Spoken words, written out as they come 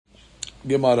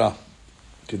Gemara,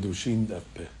 Kiddushin Daf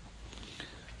Peh.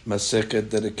 Masechet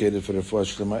dedicated for Refuah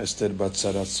Shlema Esther Bat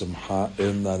Sarat Simcha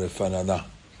Ilna Refanana.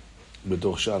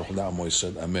 B'toch Sha'ar Chula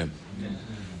Amoy Amen.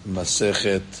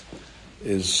 Masechet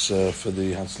is for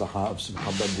the Hatzlacha of Simcha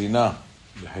Bat Dinah.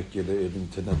 B'hekye Le'evin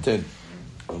Tenaten.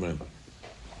 Amen.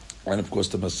 And of course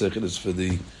the Masechet is for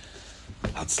the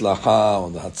Hatzlacha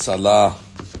or the Hatzalah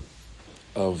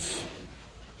of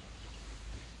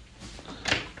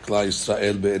Klal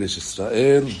Yisrael be'eretz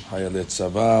Yisrael, Hayalei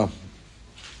Tzava,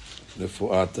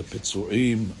 Refuat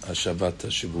HaPetzuim, Hashavat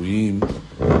HaShivuyim,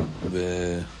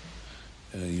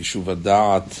 Yishuv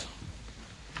HaDa'at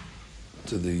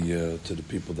to the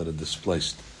people that are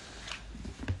displaced.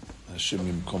 Hashem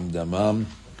Yimkom Damam.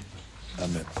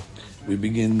 Amen. We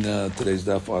begin today's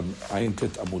daf on Ayin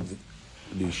Tet Amud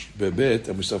Bebet,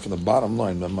 and we start from the bottom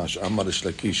line. Mamash Amar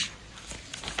Shlakish.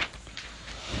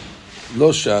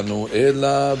 לא שענו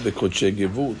אלא בקודשי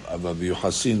גבול, אבל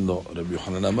ביוחסין לא. רבי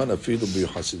יוחנן אמר אפילו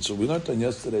ביוחסין. So we learned on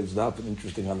yesterday's daf an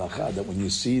interesting halacha that when you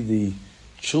see the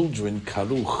children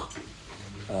karuch,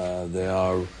 they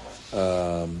are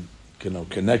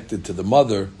connected to the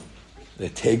mother, they're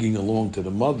tagging along to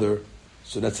the mother,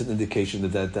 so that's an indication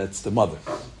that's the mother.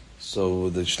 So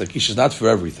the shlakish is not for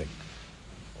everything.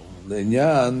 The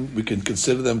inyan, we can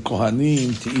consider them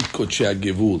kohanim to eat kodshei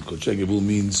gevul. Kodshei gevul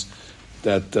means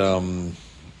that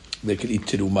they could eat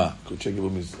teruma. Kodshei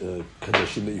gevul means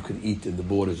kadashim that you can eat in the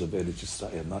borders of Eretz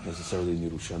Yisrael, not necessarily in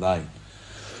Yerushalayim.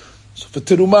 So for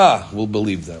teruma, we'll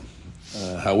believe them.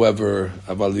 However,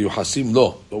 aval yuhasim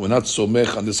lo, but we're not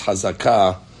somech on this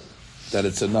hazakah that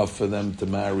it's enough for them to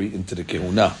marry into the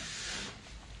kehuna.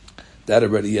 That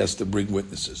already has to bring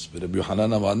witnesses. But Rabbi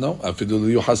Yochanan amar no,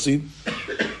 afidu yuhasim.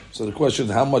 So the question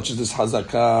is, how much is this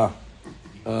hazakah?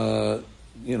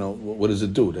 What does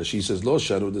it do? That she says, "Lo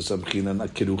sharu de samchina na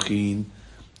kiruchin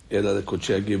ela le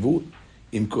kodshei gevul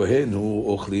im kohen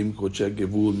hu ochlim kodshei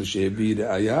gevul mishevi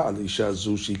re'aya al isha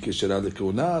zu shi keshera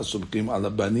lekehuna subkim al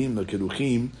banim na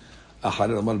kiruchim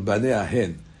achar amal banei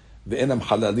ahen ve'enam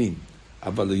halalim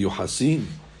aval yuhasin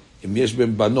im yesh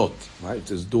ben banot, right?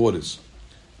 His daughters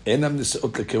enam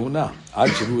niseot lekehuna ad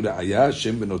shevu re'aya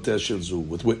shem benotea shel zu,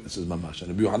 with witnesses mamash. And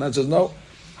Rabbi Yochanan says no,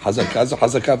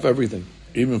 hazakah for everything,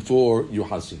 even for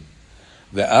Yuhasin.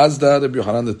 Ve'azda Rabbi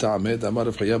Yochanan the Ta'amed, Amar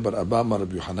Rav Chaya bar Abba, Amar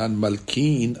Rabbi Yochanan,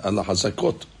 Malkin ala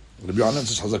hazakot. Rabbi Yochanan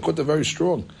says hazakot are very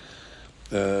strong.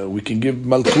 We can give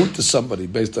malkut to somebody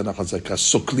based on a hazakah.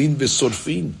 Soklin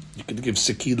v'sorfin. You can give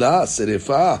sekila,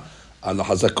 serefa, ala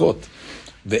hazakot.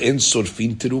 Ve'en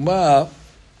sorfin teruma,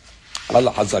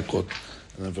 ala hazakot.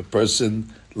 And if a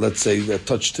person, let's say, that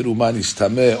touched teruma and is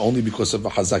tameh only because of a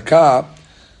hazakah,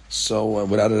 so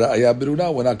without a ra'ayah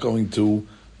beruna, we're not going to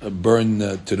burn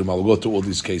teruma. We'll go through all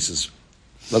these cases.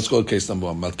 Let's go to case number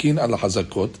one. Malkin ala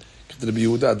hazakot. Rabbi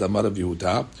Yehuda, Adamar Rabbi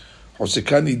Yehuda.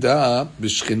 Hoseka nida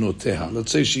b'shchinoteha.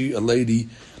 Let's say she had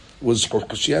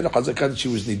a hazakah and she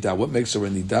was nida. What makes her a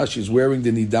nida? She's wearing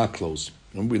the nida clothes.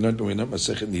 Remember we learned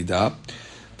Masechet nida.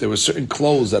 There were certain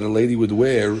clothes that a lady would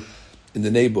wear in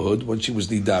the neighborhood when she was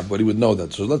nida. But he would know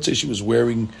that. So let's say she was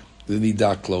wearing the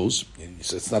nida clothes.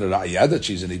 So it's not a ra'ayah that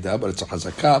she's a nida, but it's a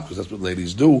hazakah, because that's what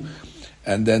ladies do.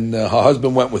 And then her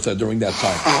husband went with her during that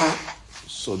time.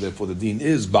 So therefore the deen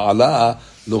is ba'ala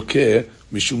lokeh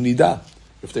mishum nida.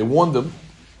 If they warned him,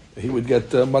 he would get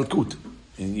malkut.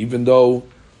 And even though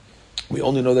we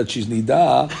only know that she's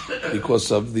nida because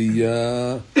of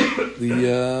the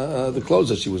clothes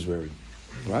that she was wearing.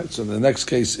 Right? So the next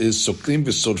case is soklim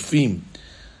v'sorfim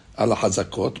ala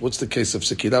hazakot. What's the case of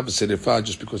sekira v'serefa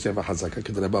just because you have a hazakah?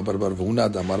 Kedarabba bar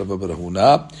Huna, damar bar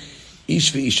Huna.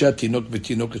 Ish v'isha tinok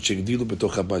v'tinok shegdilu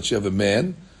b'toch habat. You have a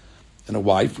man and a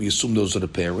wife. We assume those are the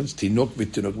parents. Tinok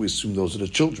v'tinok, we assume those are the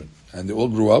children, and they all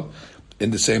grew up in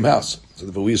the same house. So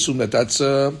we assume that's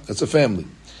a family.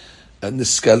 And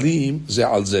niskalim ze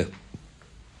al ze.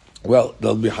 Well,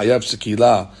 there'll be hayav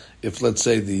sekila if, let's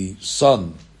say, the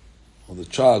son or the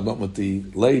child went with the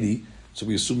lady. So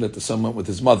we assume that the son went with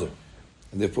his mother,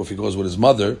 and therefore, if he goes with his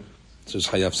mother, so it's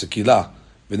hayav sekila.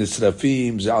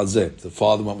 V'nisrafim ze'al zeh. The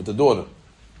father went with the daughter. It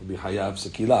would be hayav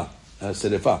sekila,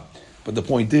 serefa. But the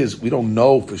point is, we don't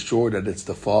know for sure that it's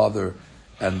the father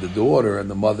and the daughter and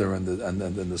the mother and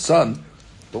the son.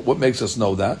 But what makes us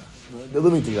know that? They're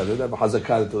living together. They have a hazakah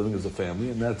that they're living as a family,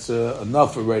 and that's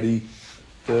enough already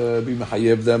to be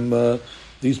mechayev them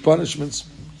these punishments.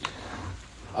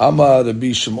 Amar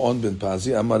Rabbi Shimon ben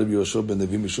Pazi, Amar Rabbi Yoshua ben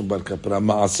Levi Mishum bar Kapra,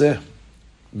 Ma'aseh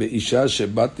be'isha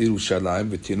shebat Yerushalayim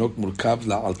v'tinok murkav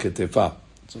la al ketefa.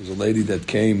 So it was a lady that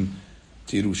came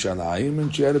to Yerushalayim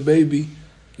and she had a baby,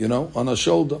 on her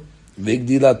shoulder.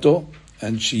 V'igdilato,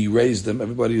 and she raised him.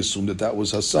 Everybody assumed that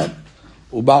was her son.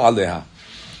 Uba aleha.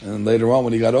 And later on,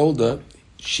 when he got older,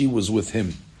 she was with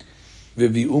him.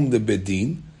 Vivium the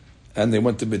bedin, and they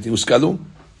went to bedin uskalum,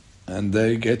 and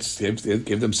they gave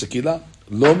them sekila.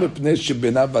 Lo mepnei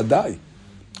shebena vadai.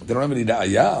 They don't have any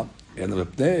da'aya, and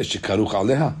mepnei shekaruch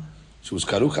aleha. She was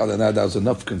karuch aleha. That was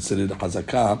enough considered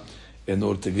hazakah in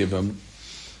order to give him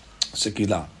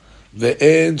sekila.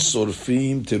 Ve'en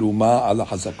sorfim teruma ala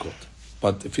hazakot.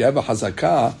 But if you have a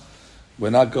hazakah, we're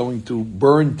not going to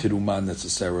burn teruma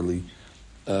necessarily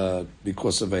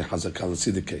because of a hazakah. Let's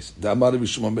see the case. Da'amar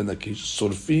Bishimon ben Akish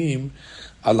sorfim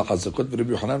ala hazakot.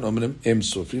 V'Rabbi Yochanan omrim em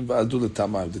sorfim va'adu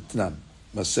l'tamah v'tnan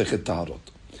masechet taharot.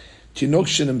 Tinok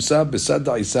shenimsa besad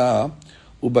da'isa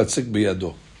ubatzik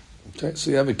biyado. Okay, so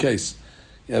you have a case.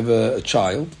 You have a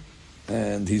child,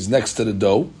 and he's next to the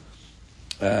dough,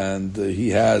 and he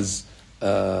has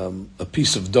a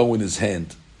piece of dough in his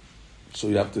hand. So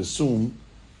you have to assume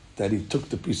that he took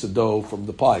the piece of dough from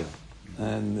the pile.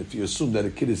 And if you assume that a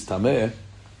kid is tameh,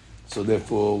 so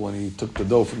therefore when he took the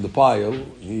dough from the pile,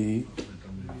 he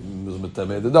was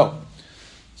metameh the dough.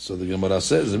 So the Gemara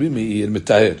says,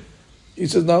 he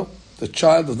says, no, the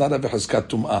child does not have a hazkat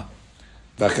tum'ah.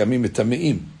 V'achamim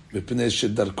metameim, mipnei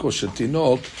shedarko shel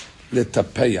tinok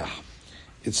letapeyah.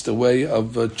 It's the way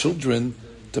of children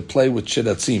to play with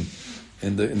shiratzim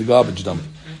in the garbage dump,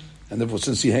 and therefore,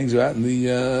 since he hangs out in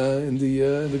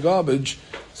the garbage,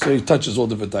 so he touches all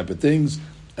different type of things,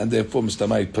 and therefore, Mr.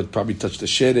 Might probably touch the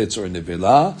sheretz or in the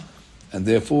vela, and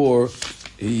therefore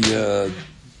he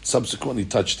subsequently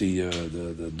touched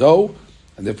the dough,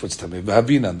 and therefore it's tamei.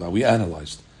 V'havinan, we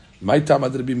analyzed. My time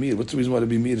Rabbi Meir. What's the reason why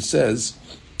Rabbi Meir says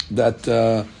that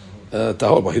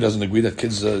tahor? Well, he doesn't agree that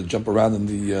kids jump around in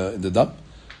the dump.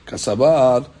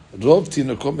 Kasabar rov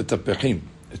tinokot metapechim.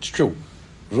 It's true.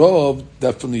 Rov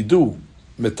definitely do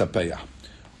metapeyah.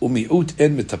 Umiut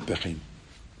en metapechim,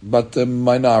 but the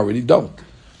minority don't.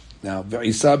 Now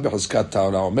ve'isa b'chazkat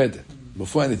tahara omedet.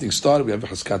 Before anything started, we have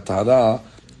b'chazkat tahara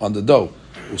on the dough.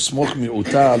 Usmoch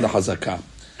miuta lahazakah.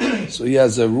 So he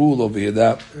has a rule over here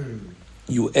that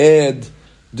you add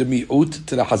the mi'ut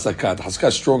to the hazakah. The hazakah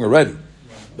is strong already,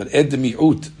 but add the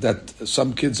mi'ut that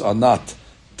some kids are not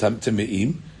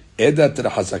tameim. Add that to the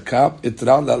hazakah.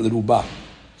 Itra la l'rubah.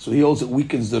 So he holds it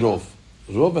weakens the rov.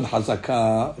 Rov and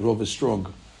hazakah, rov is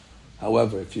strong.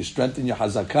 However, if you strengthen your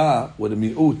hazakah with a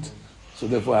mi'ut, so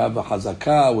therefore I have a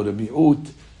hazakah with a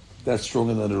mi'ut, that's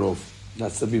stronger than the rov.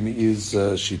 That's the Meir's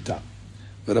shita.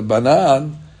 But a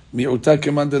banan mi'uta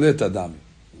kemandeleta dami.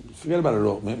 Forget about a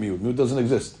rov. Mi'ut doesn't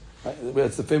exist. Right?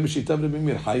 That's the famous shita of the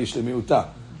Meir. Hayish le mi'uta.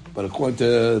 But according to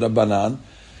Rabbanan,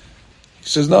 he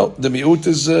says no. The mi'ut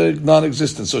is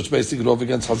non-existent. So it's basically rov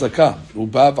against hazakah.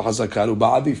 Ruba v'hazakah, ruba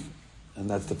adif. And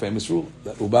that's the famous rule,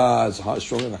 that Ruba is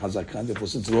stronger than Hazakah. And therefore,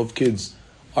 since Rov kids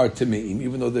are Timeim,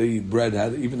 even though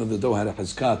the dough had a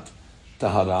Hazkat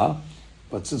Tahara,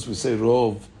 but since we say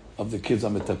Rov of the kids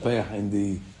are Metapeh in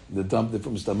the dump,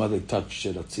 from Mistama, they touch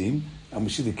Sheratzim, and we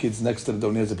see the kids next to the dough,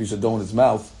 and he has a piece of dough in his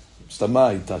mouth,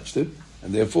 Mistama, he touched it,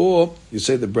 and therefore, you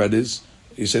say the dough is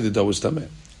Tameh.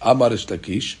 Amar Ish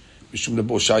Lakish, Mishum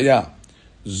Rebo Shaya,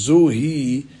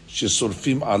 Zuhi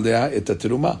Shesorfim Alea Et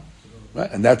HaTerumah. Right?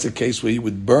 And that's a case where you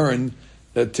would burn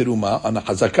teruma on a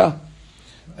hazakah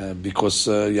because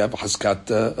you have a hazkat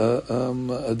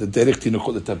the derech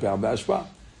tinukot l'tapeah b'ashpa,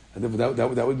 and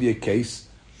that would be a case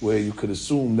where you could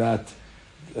assume that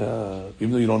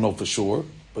even though you don't know for sure,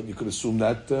 but you could assume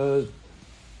that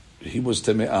he was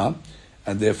teme'ah,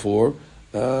 and therefore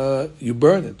you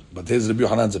burn it. But here's Rabbi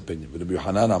Yohanan's opinion. Rabbi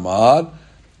Yohanan amar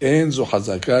en zo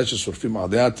hazakah shesorfim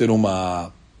alea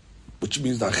teruma, which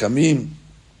means the Achamim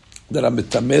that are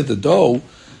mitameh the dough,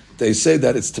 they say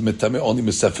that it's to mitameh only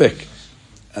misafek,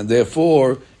 and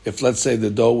therefore, if let's say the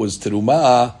dough was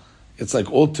terumah, it's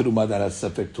like all terumah that has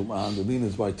safek tumah. And the lean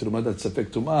is by terumah that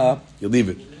safek tumah, you leave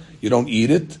it. You don't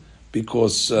eat it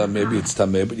because maybe it's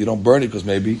tameh, but you don't burn it because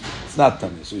maybe it's not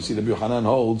tameh. So you see, the Yochanan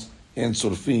holds and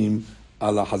surfim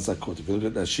ala hazakot. If you look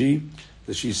at the she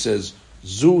says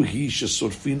zu hi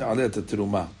shesurfin alet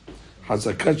terumah.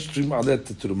 Hazakat shrim alet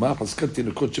teruma, hazakat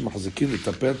tinukot shemachzakin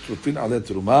letaper shurfin alet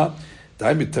teruma.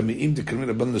 Daim itameim dekrmin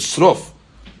rabban lesrof.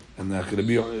 And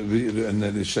Rabbi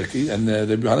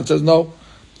Yohanan says no.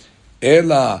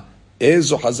 Ela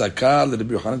ezo hazakah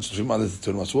Rabbi Yohanan shrim alet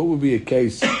teruma. So what would be a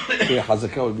case where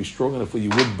hazakah would be strong enough where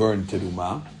you would burn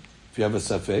teruma if you have a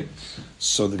safek?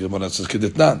 So the Gemara says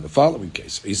kedetnan. The following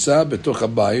case: Isa betoch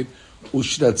habayit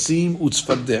ushratzim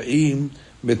utzfardeim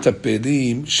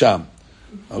metapelim sham.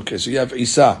 Okay, so you have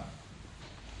Isa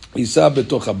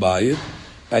betoch habayit,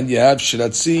 and you have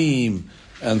shiratzim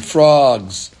and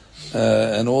frogs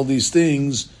and all these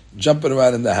things jumping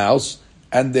around in the house,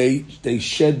 and they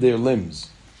shed their limbs,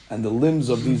 and the limbs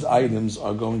of these items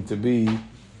are going to be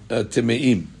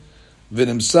Time'im.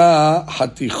 V'nimsa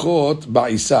hatichot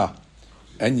ba'isa.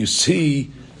 And you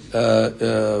see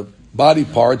body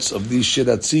parts of these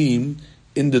shiratzim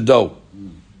in the dough.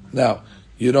 Now,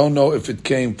 you don't know if it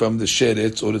came from the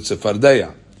sheretz or it's a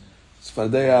fardeya.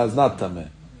 Fardeya is not tameh.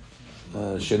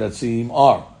 Shiratzim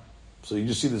are. So you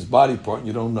just see this body part and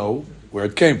you don't know where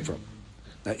it came from.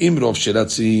 Now, imrov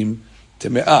shiratzim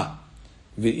teme'ah.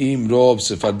 V'im rov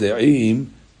sefardeim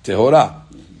tehora.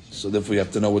 So therefore you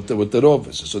have to know what the rov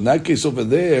is. So in that case over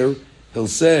there, he'll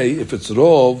say, if it's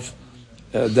rov,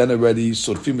 then already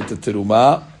sorfim et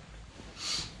teruma.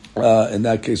 In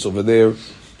that case over there,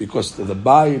 because the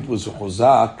bayit was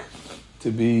chozak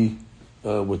to be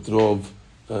with rov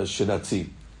shiratzim.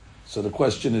 So the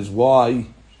question is why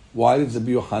does the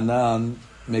Yochanan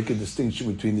make a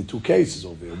distinction between the two cases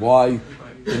over here? Why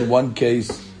in one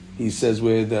case he says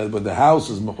where the house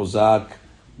is mechuzak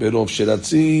berov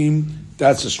shiratzim,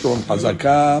 that's a strong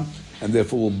hazakah, and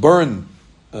therefore will burn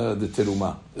the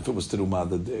teruma if it was teruma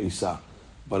the isa.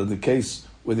 But in the case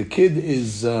where the kid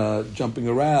is jumping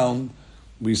around,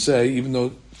 we say even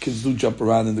though kids do jump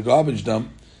around in the garbage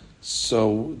dump,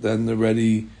 so then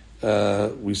already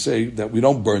we say that we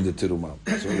don't burn the teruma.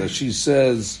 So that she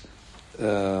says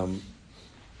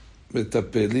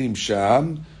metapelim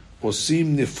sham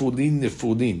osim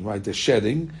nefudin, right? The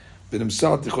shedding.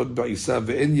 ונמסר תיכות בעיסה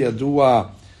ואין ידוע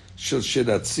של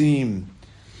שרצים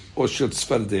או של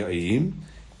צפרדעים,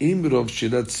 אם רוב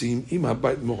שרצים, אם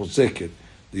הבית מחוזקת,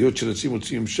 להיות שרצים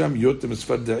מוצאים שם, יותר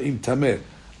מצפרדעים טמא,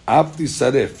 אף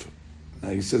תשרף. Now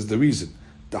he says the reason.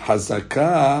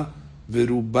 החזקה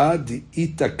ורובה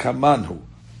דאיתא כמן הוא.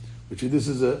 Which this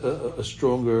is a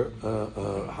stronger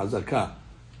hazakah.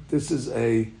 This is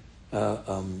a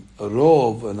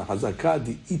rov and a hazakah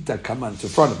da'ita kaman. It's in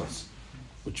front of us,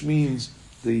 which means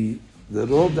the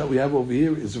rov that we have over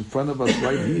here is in front of us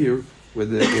right here where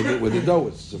the dough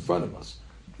is. It's in front of us.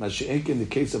 Mashiach in the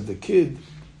case of the kid,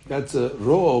 that's a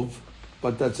rov,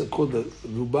 but that's called the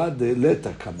ruba de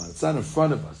leta kaman. It's not in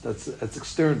front of us. That's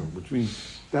external, which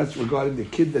means that's regarding the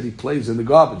kid that he plays in the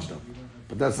garbage dump.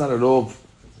 But that's not a rov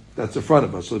that's in front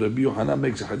of us. So Rabbi Yochanan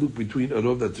makes a haduk between a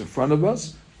rov that's in front of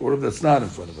us or a rov that's not in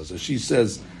front of us. So she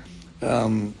says,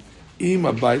 Im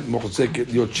abayit mochzeket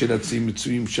liot shiratzim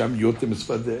mitzuim sham yotem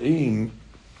esfadeim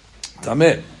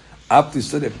tameh ab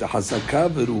tisaref tahazaka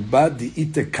veruba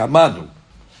diite kamanu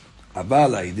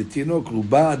avala iditinok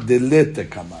ruba delete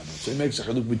kamanu. So he makes a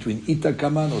haduk between ita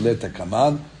kaman or leta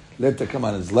kaman. Leta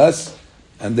kaman is less,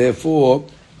 and therefore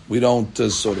we don't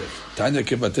soref. Tanya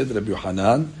kevatet Rabbi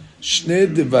Yochanan. Shne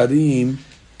devarim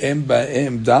em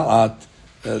ba'em da'at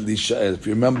lisha'el. If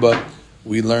you remember,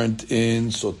 we learned in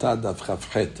Sotah Daf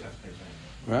Chavchet,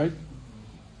 right?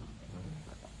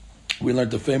 We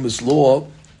learned the famous law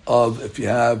of if you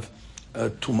have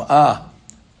tum'ah,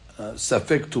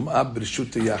 safek tum'ah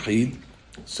b'rishut yachid,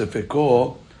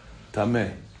 safeko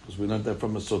tameh. Because we learned that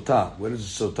from a Sotah. Where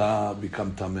does the Sotah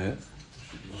become tameh?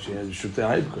 She had rishut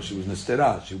yachid because she was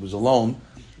nestera. She was alone.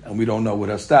 And we don't know what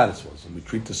her status was. And we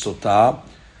treat the sotah,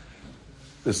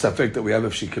 the safek that we have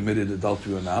if she committed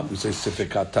adultery or not, we say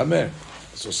safekat tameh.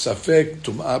 So safek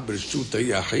tum'ah b'rishut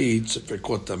yachid,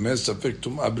 safekot tameh, safek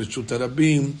tum'ah b'rishut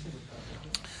rabim,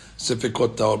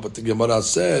 safekot tahor. But the Gemara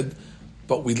said,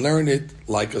 but we learn it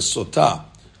like a sotah.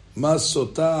 Ma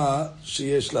sotah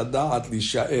sheyesh la da'at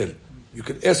lisha'el. You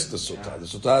can ask the sotah. The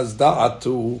sotah has da'at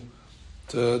to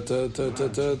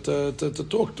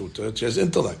talk to. She has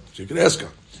intellect. So you can ask her.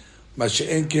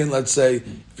 Mashi'enkin, let's say,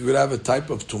 if you would have a type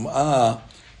of tum'ah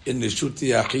in the Shuti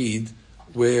Yachid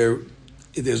where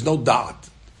there's no da'at.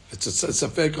 It's a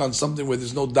safek on something where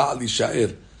there's no da'at li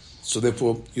sha'ir. So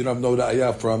therefore, you don't have no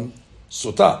da'ayah from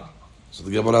sotah. So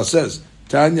the Gemara says,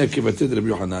 Tanya kivatid Rabbi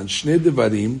Yochanan, shne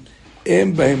devarim,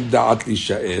 em bahem da'at li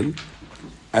sha'ir,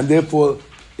 and therefore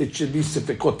it should be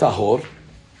safekot tahor.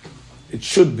 It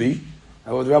should be.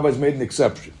 However, the rabbis made an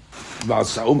exception.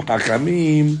 V'asa'um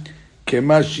hakamim, but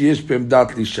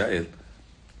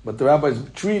the rabbis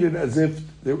treat it as if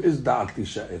there is da'at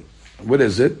lisha'el. What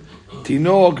is it?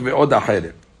 Tinok ve'od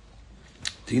acheret.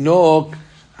 Tinok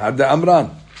had the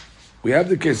amran. We have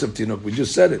the case of tinok. We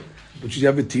just said it. But you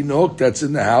have a tinok that's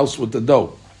in the house with the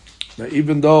dough. Now,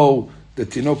 even though the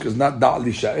tinok is not da'at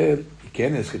lisha'el, you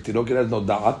can't ask a tinok. It has no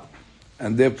da'at.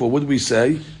 And therefore, what do we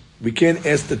say? We can't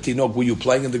ask the tinok, were you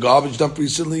playing in the garbage dump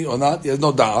recently or not? He has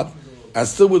no da'at. And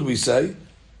still what we say?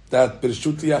 That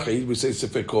b'rishut yachid we say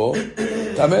sefeko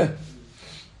tameh.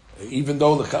 Even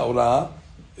though the chaura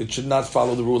it should not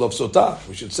follow the rule of sotah.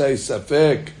 We should say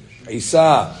sefek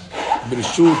isa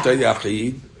b'rishut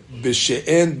yachid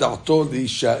b'she'en da'ato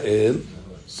li'sha'el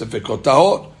sefeko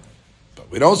tahor.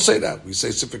 We don't say that. We say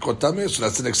Sifekot Tameh, so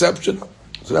that's an exception.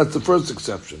 So that's the first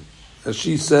exception. As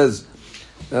she says,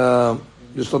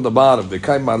 just on the bottom,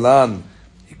 V'kai Malan,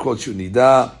 he quotes you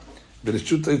Nida,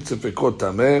 V'reshut Sifekot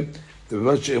Tameh,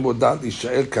 V'vat she'em odat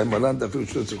l'Yisrael, Kai Malan, Da'afil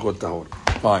Shut Sifekot Tahor.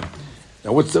 Fine.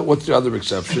 Now what's the other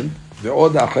exception?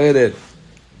 Ve'od acheret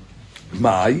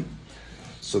mai.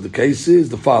 So the case is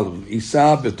the following: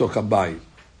 Isa betoch habayit.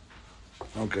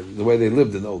 Okay, the way they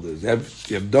lived in the old days.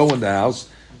 You have dough in the house,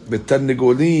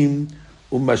 b'tarnegolim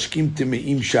umashkim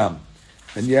timeim sham,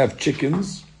 and you have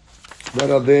chickens that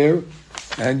are there,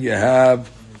 and you have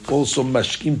also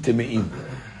mashkim timeim.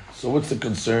 So what's the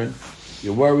concern?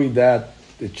 You're worried that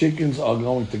the chickens are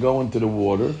going to go into the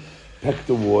water, peck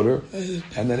the water,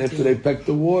 and then after they peck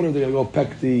the water, they're going to go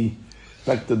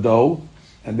peck the dough,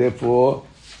 and therefore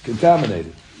contaminate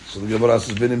it. So the Gemara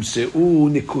says, "V'nim seu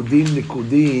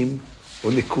nikudim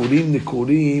or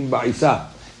nikurim ba'isa,"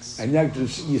 and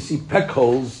you see peck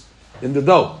holes in the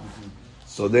dough.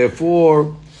 So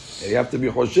therefore, you have to be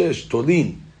choshesh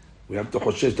tolin. We have to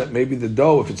choshesh that maybe the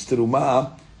dough, if it's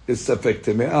terumah, is sefek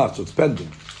teme'ah, so it's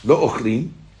pending. Lo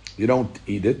ochlin, you don't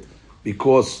eat it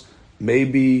because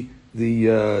maybe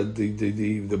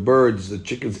the birds, the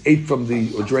chickens ate from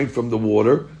or drank from the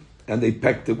water, and they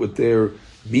pecked it with their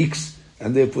beaks,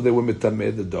 and therefore they were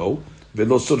mitameh the dough.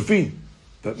 Velo surfin,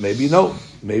 but maybe no,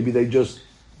 maybe they just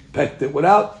pecked it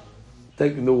without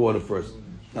taking the water first.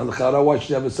 Now the chara, why should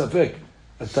you have a safek?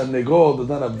 A tarnegol does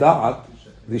not have da'at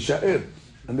l'sha'ir,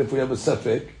 and if we have a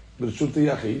safek, b'reshut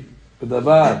yachid,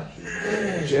 b'davar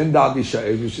she'en da'at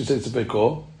l'sha'ir, you should say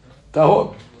safeko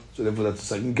tahor. So therefore, that's the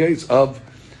second case of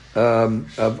an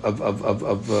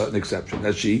exception.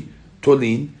 That's she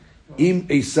tolin im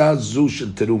isa zu shel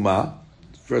teruma.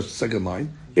 Second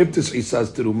line. If this isa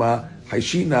is teruma,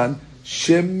 haishinan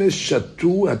shemesh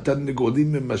shatu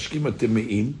hatarnegolim mimashkim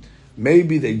atemeim.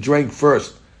 Maybe they drank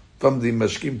first from the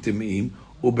mashkim temeim.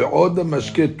 Ube'od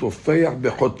mashke tofeach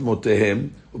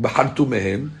bechotmotehem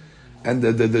ubechartumehem, and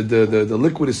the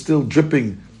liquid is still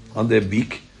dripping on their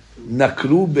beak.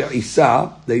 Nakru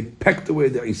be'isa, they pecked away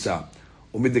the isa.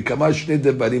 Umidekama shne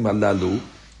devarim halalu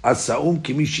asaum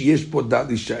kimi sheyesh po dat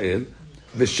l'shael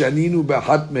v'shaninu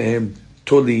be'achat mehem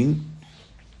tolin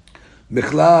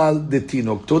michlal de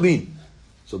tinok tolin.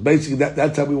 So basically,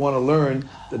 that's how we want to learn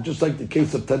that. Just like the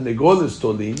case of tarnegol is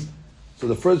tolin, so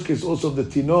the first case also of the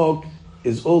tinok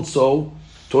is also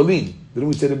tolin. Then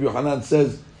we say Rabbi Yochanan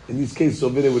says in these cases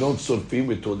over there we don't surfim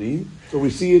with tolin, so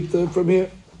we see it from here.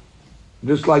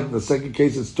 Just like in the second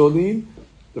case it's tolin,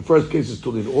 the first case is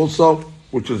tolin also,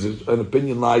 which is an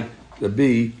opinion like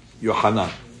Rabbi Yochanan.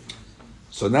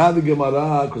 So now the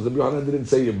Gemara, because Rabbi Yochanan didn't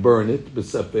say you burn it,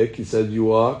 b'safek, he said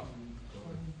you are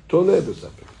toleh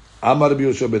b'safek. Amar Rabbi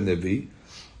Yoshua ben Nevi,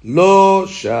 lo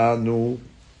shanu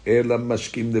ela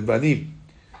mashkim devanim.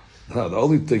 Now the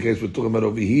only case we're talking about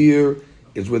over here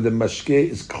is where the mashke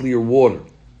is clear water,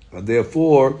 and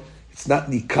therefore it's not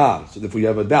nikar. So therefore you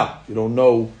have a doubt. You don't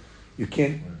know. You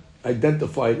can't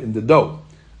identify it in the dough.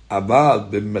 Aval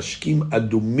b'mashkim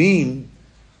adumim.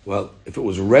 Well, if it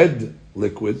was red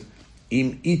liquid,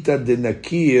 im ita de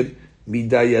nakir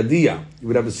midayadia, you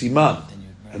would have a siman,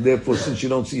 and therefore, since you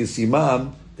don't see a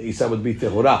siman, the isa would be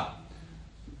tehorah.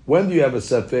 When do you have a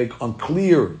safek? On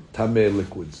clear tameh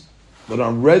liquids, but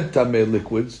on red tameh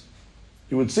liquids,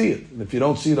 you would see it. And if you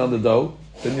don't see it on the dough,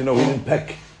 then you know he didn't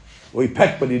peck, or he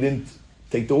pecked, but he didn't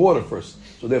take the water first.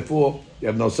 So therefore, you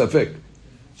have no safek.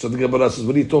 So the Gemara says,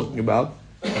 what are you talking about?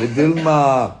 The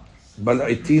dilma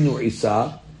bal'itinu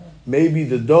isa. Maybe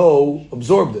the dough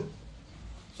absorbed it.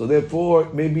 So therefore,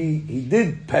 maybe he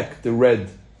did peck the red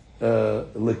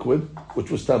liquid,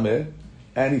 which was tameh,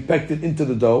 and he pecked it into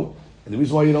the dough. And the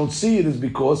reason why you don't see it is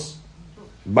because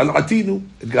bal'atinu,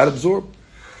 it got absorbed.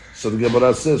 So the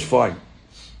Gemara says, fine.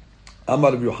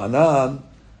 Amar Yohanan,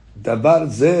 davar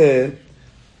zeh,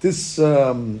 this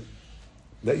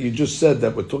that you just said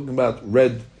that we're talking about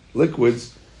red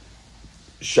liquids,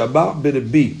 Shabbat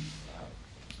b'Rebi.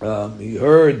 He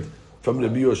heard from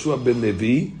Rabbi Yoshua ben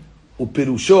Levi,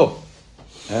 upirusho,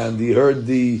 and he heard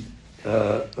the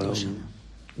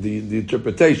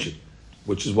interpretation,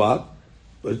 which is what?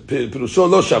 But pirusho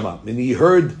lo shama. I mean, he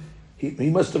heard, he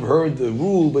must have heard the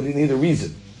rule, but he didn't hear the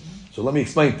reason. So let me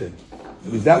explain to him.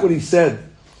 Is that what he said?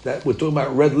 That we're talking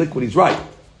about red liquid? He's right,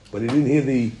 but he didn't hear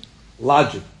the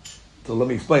logic. So let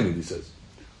me explain it. He says,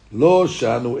 lo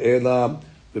shanu ela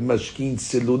b'mashkin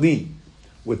silulin.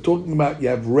 We're talking about you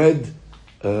have red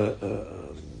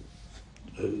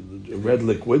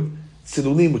liquid,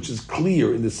 silulim, which is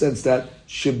clear in the sense that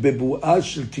shebebu'ah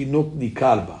shel tinok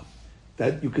nikarba,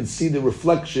 that you can see the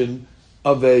reflection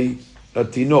of a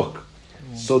tinok.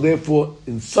 So therefore,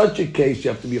 in such a case,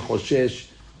 you have to be choshesh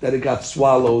that it got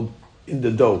swallowed in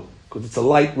the dough, because it's a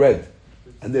light red.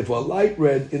 And therefore, a light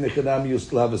red in the Chanami you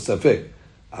still have a safek.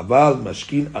 Aval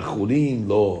mashkin achurin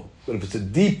lo. But if it's a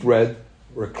deep red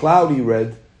or a cloudy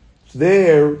red,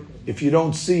 there, if you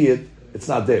don't see it, it's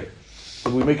not there. So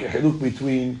we make a hiluk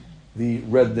between the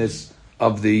redness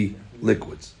of the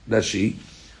liquids. Rashi,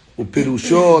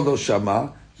 upirusho lo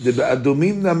shama de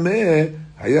be'adumim nameh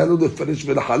hayalu lefarish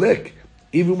v'lachalek.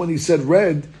 Even when he said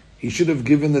red, he should have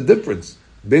given the difference.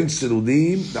 Ben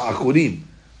siludim da'achurim.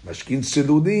 Mashkin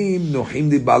siludim nohim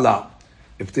di bala.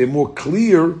 If they're more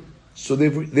clear, so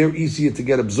they're easier to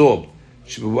get absorbed.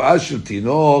 Shbebu'ashul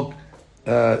tinok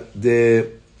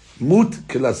the mut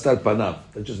kilastar panav.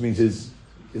 That just means his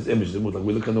image. The mut, like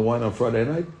we look on the wine on Friday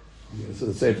night. It's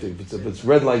the same thing. If it's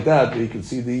red like that, you can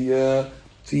see the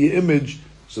your image.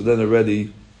 So then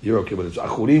already you're okay. But it's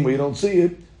achurim where you don't see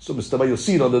it. So mistama you'll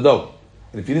see it on the dough.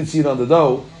 And if you didn't see it on the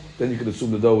dough, then you can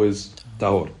assume the dough is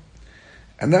tahor.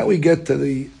 And now we get to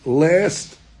the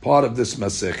last part of this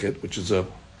masechet, which is a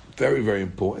very, very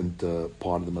important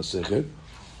part of the masechet.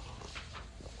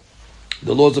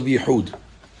 The laws of Yehud.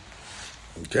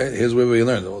 Okay, here's where we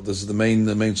learn. This is the main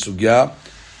sugya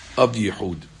of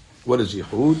Yehud. What is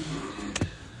Yehud?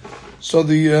 So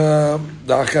the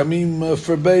Hakamim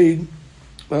forbade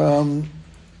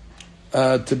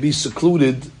to be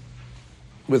secluded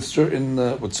with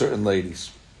certain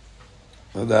ladies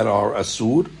that are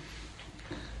asur.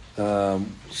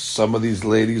 Some of these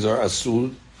ladies are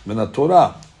asur min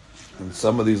Torah, and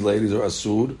some of these ladies are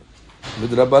asur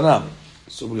midrabanan.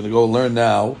 So we're going to go learn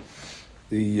now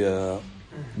the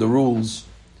rules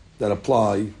that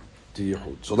apply to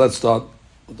Yehud. So let's start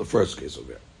with the first case over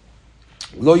here.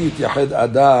 Lo yityahed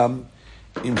adam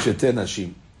im shete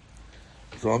nashim.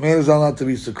 So a man is allowed to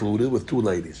be secluded with two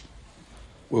ladies.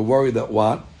 We're worried that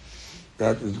what?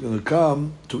 That is going to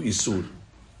come to isur.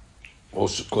 Or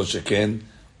kol sheken,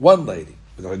 one lady.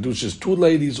 But if I do just two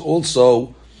ladies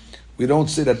also, we don't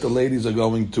say that the ladies are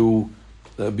going to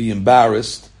be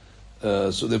embarrassed.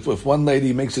 So if one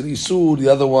lady makes an isur, the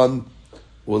other one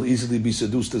will easily be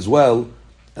seduced as well,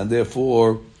 and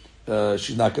therefore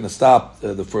she's not going to stop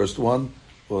the first one,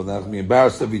 or not going to be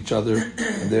embarrassed of each other,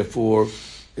 and therefore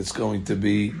it's going to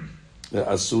be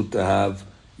asur to have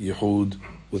Yehud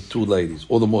with two ladies.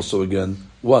 All the more so again,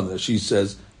 one, she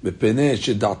says, Mepene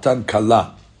shedatan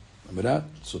kala. Remember that?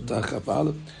 Sotah chaf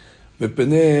aleph.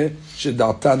 Mepene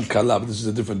shedatan kala. But this is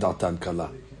a different datan kala.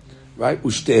 Right?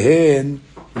 Ushtehen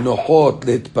nohot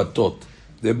leitpatot.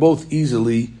 They're both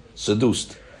easily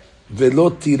seduced.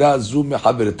 Velo tira zu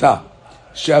mechaverta.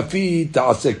 Shafi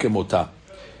ta'aseh kemota.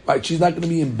 Right? She's not going to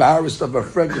be embarrassed of her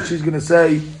friend, because she's going to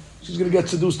say, she's going to get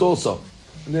seduced also.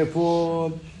 And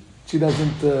therefore, she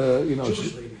doesn't,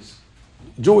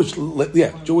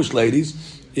 Jewish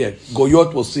ladies. Yeah,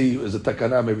 Goyot we'll see as a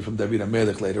takana maybe from David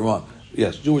HaMelech later on.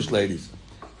 Yes, Jewish ladies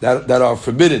that are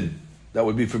forbidden, that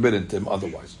would be forbidden to him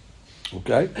otherwise.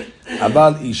 Okay?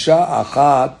 Aval isha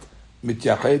achat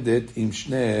mityachedet im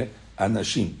shnei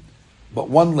anashim. But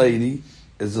one lady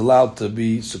is allowed to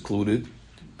be secluded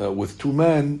with two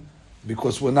men,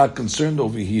 because we're not concerned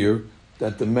over here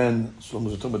that the men, as long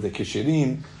as we're talking about the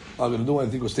kesherim, are going to do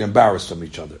anything because they're embarrassed from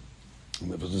each other.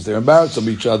 And if they're embarrassed from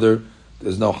each other,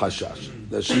 there's no hashash.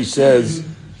 That she says,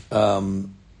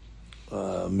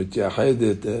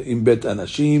 mityachedet im bet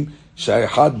anashim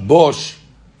shaychad bosh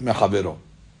mechavero.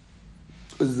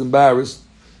 He's embarrassed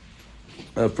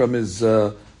from his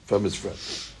friend.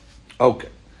 Okay.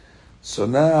 So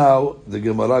now the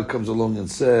Gemara comes along and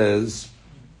says,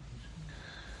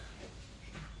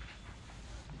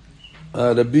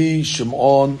 Rabbi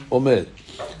Shimon Omer,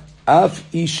 Af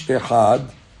ish echad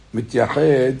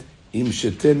mityahed im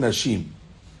shete nashim,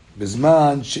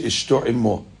 bezman she'eshto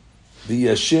imo,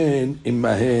 v'yashen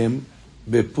imahem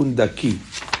bepundaki,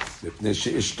 mepnei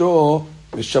she'eshto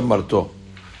meshamarto.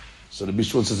 So the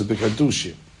Bishwan says a big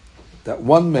hadushim, that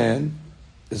one man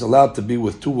is allowed to be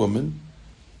with two women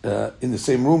in the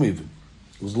same room, even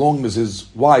as long as his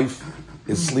wife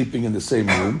is sleeping in the same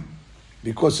room,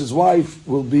 because his wife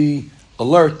will be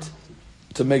alert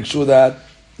to make sure that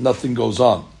nothing goes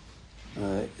on.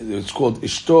 It's called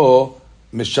ishto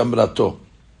meshamrato,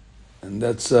 and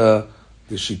that's the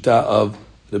shita of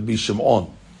Rabbi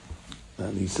Shimon.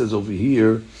 And he says over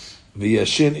here,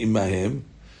 v'yashin imahem,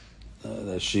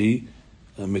 that she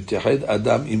mityahed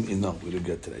adam im ino. We didn't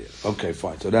get to that yet. Okay,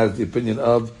 fine. So that is the opinion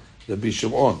of Rabbi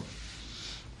Shimon.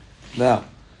 Now,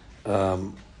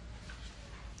 according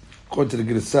to the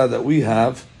Gersa that we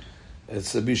have,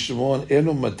 it's Rabbi Shimon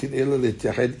eno matil ela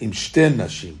letyahed im shten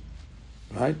nashim.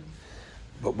 Right?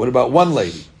 But what about one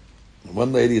lady?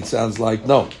 One lady, it sounds like,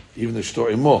 no, even the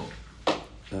Shtor Imo.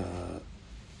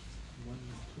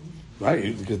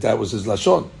 Right, because that was his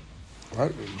Lashon.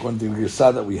 Right, according to the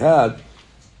Girsah that we had,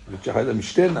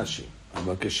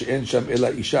 אבל כשאין שם אלא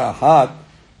אישה אחת,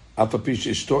 אף על פי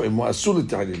שאשתו עמו אסור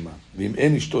לתחל עמה. ואם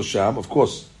אין אשתו שם, of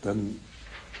course, then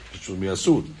פשוט מי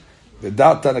אסור.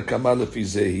 ודעת הנקמה לפי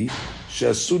זה היא,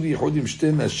 שאסור ייחוד עם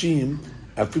שתי נשים,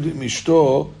 אפילו עם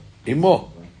אשתו עמו.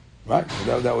 Right?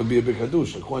 That would be a big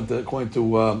hadush. According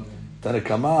to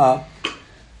Tanakama,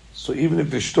 so even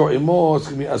if אשתו עמו, it's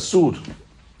going to be אסור.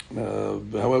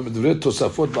 however, דברי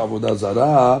תוספות בעבודה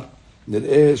זרה,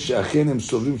 נראה שאכן הם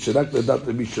סוברים שרק לדעת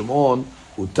רבי שמעון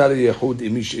הותר ייחוד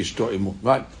עם מי שאשתו עמו.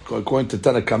 Right? According to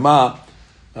Tanakama,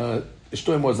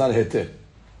 אשתו עמו is not a heter.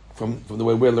 From the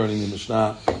way we're learning in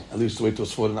Mishnah, at least the way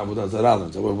Tosfot and Avodah Zarah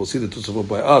learns. However, we'll see the Tosfot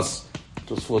by us.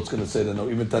 Tosfot's going to say that no,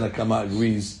 even Tanakama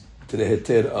agrees to the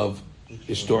heter of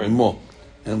Ishto Imo.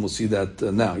 And we'll see that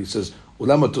now. He says,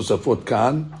 Ulama Tosfot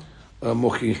kan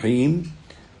mochichim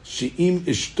she'im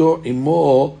Ishto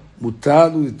Imo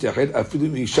mutar l'tiyached afilu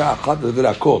im isha achat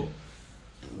le'ver hakol.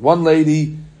 One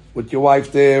lady with your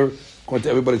wife there, according to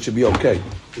everybody, should be okay.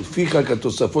 Uficha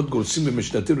k'tosafot gorsim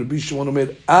b'mishnatim Rabbi Shimon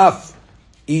omer af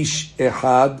איש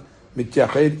אחד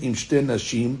מתייחד עם שתי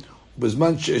נשים,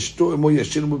 ובזמן שאשתו עמו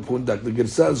ישן בפונדק.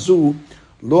 לגרסה זו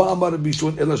לא אמר רבי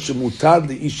שמעון אלא שמותר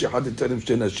לאיש אחד להתייחד עם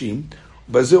שתי נשים,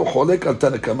 ובזה הוא חולק על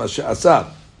תנא שעשה.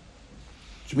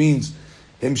 Which means,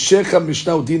 המשך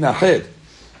המשנה הוא דין אחר,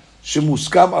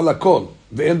 שמוסכם על הכל,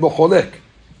 ואין בו חולק,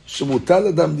 שמותר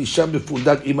לאדם להישן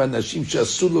בפונדק עם הנשים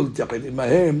שאסור לו להתייחד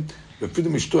עמהם,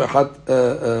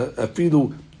 אפילו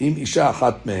עם אישה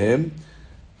אחת מהם,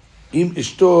 Im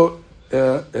ishto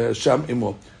sham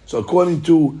imo. So according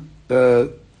to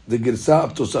the Girsah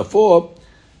of Tosafot,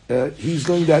 he's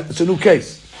learning that it's a new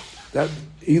case. That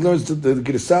he learns that the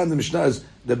Girsah in the Mishnah is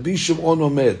the Bishum on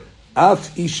Omer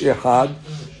Af ish echad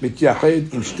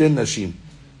mityahed im shte nashim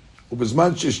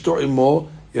ubezman sheishto imo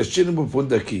yashin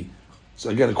b'pundaki. So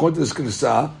again, according to this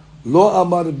Girsah, lo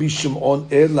amar Bishum on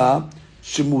ela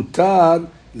shemutar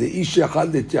leish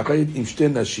echad mityahed im shte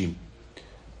nashim.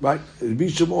 Right? Rabbi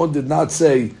Shimon did not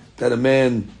say that a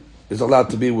man is allowed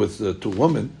to be with two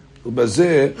women.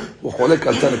 ובזה הוא חולק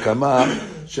על תנא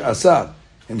שאסר.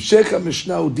 המשך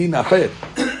המשנה הוא דין אחר,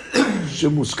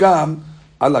 שמוסכם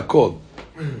על הכל.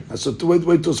 And so the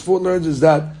way Tosfot learns is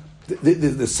that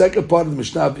the second part of the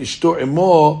Mishnah of Ishto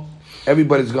Imo,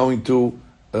 everybody's going to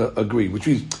agree. Which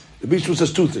means, the Bishop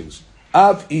says two things.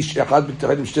 Av ish echad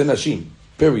b'tachad im shte nashim.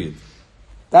 Period.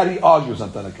 That he argues on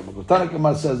Tanakama.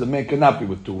 Tanakama says a man cannot be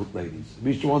with two ladies.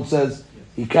 Bishwan says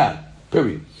he can.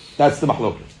 Period. That's the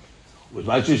mahloket. With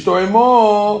my Ishto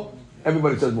Imo,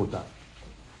 everybody says mutar.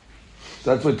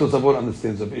 So that's what Tosafot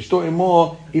understands of Ishto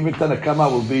Imo. Even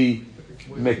Tanakama will be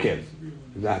mekel.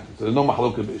 Exactly. So there's no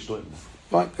mahloket by Ishto Imo.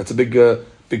 Fine. That's a big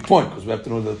point because we have to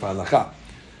know the halacha.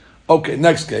 Okay.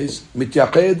 Next case.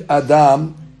 Mityached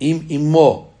Adam im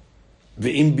imo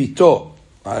ve'im bito.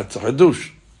 That's a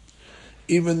hadush.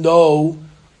 Even though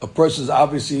a person is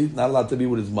obviously not allowed to be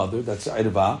with his mother, that's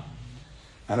irva,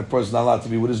 and a person is not allowed to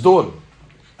be with his daughter.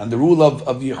 And the rule of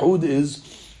Yehud is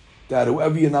that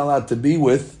whoever you're not allowed to be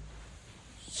with,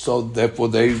 so therefore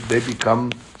they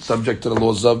become subject to the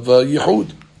laws of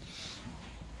Yehud.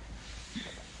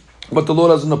 But the law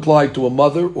doesn't apply to a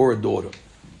mother or a daughter.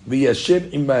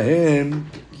 V'yashem imahem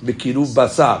b'kiruv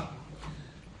basar.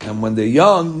 And when they're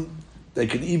young, they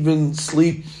can even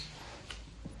sleep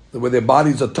where their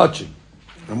bodies are touching.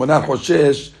 And we're not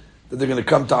hoshesh that they're going to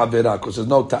come to Averah, because there's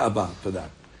no ta'ava for that.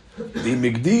 The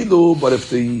migdilu, but if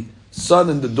the son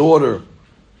and the daughter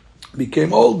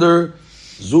became older,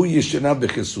 zu yishena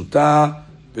b'chesuta,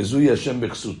 v'zu yashem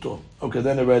b'chesuto. Okay,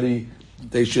 then already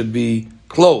they should be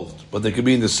clothed, but they could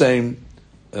be in the same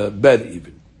bed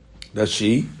even. That's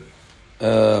she.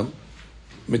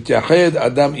 Mityached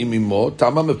adam im imo,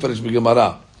 ta'ama mefresh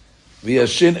b'gemara,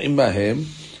 v'yashen imahem,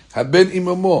 הבן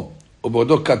אימו,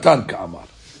 ובעודו קטן כאמר,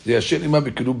 זה ישן אימה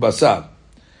בקירוב בשר.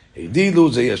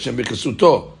 הגדילו, זה ישן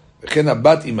בכסותו, וכן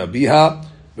הבת עם אביה,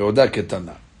 בעודה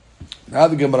קטנה. Now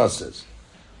the Gemara says,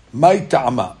 מהי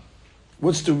טעמה?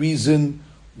 What's the reason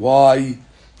why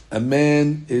a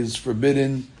man is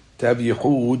forbidden to have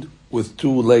yichud with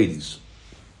two ladies?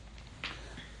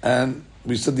 And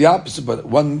we said the opposite, but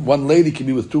one lady can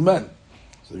be with two men.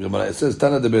 So the Gemara, it says,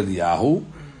 Tana de Beliyahu,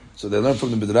 so they learn from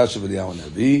the Midrash of Eliyahu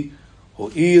Navi,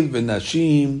 Ho'il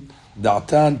v'nashim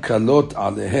da'atan kalot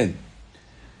alehen.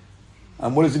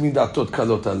 And what does it mean, da'atot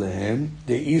kalot alehen?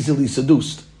 They're easily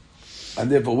seduced.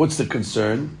 And therefore, what's the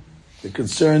concern? The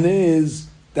concern is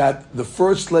that the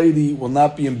first lady will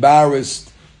not be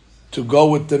embarrassed to go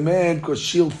with the man because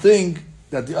she'll think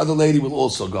that the other lady will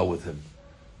also go with him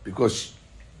because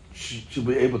she'll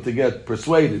be able to get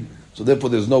persuaded. So therefore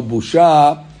there's no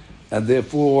busha, and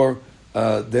therefore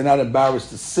they're not embarrassed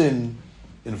to sin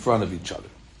in front of each other.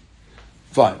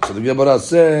 Fine. So the Gemara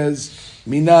says,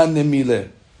 Minan nemile.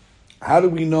 How do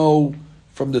we know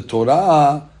from the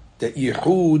Torah that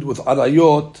yichud with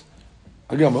arayot,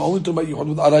 again, we're only talking about yichud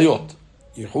with arayot,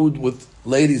 yichud with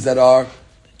ladies that are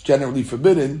generally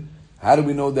forbidden, how do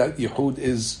we know that yichud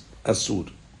is asur?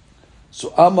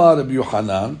 So Amar Rabbi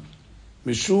Yochanan,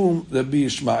 Mishum Rabbi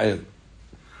Ishmael.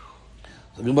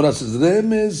 The Gemara says,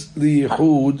 Remez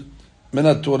liyichud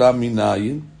min Torah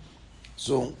minayin.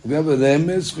 So we have a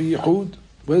remez for yichud.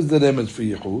 Where's the remez for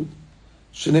yichud?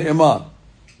 Shne'emar,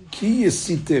 ki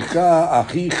yisitecha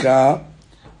achicha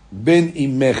ben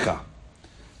imecha.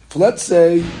 If let's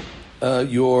say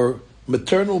your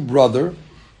maternal brother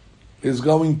is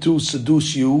going to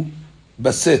seduce you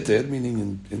baseter,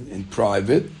 meaning in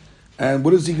private, and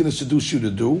what is he going to seduce you to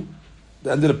do?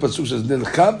 The end of the pasuk says,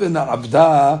 Nilcha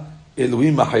v'na'avda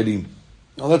Elohim achirim.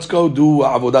 Now let's go do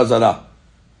avodah zarah.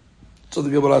 So the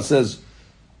Gemara says,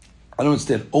 I don't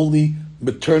understand, only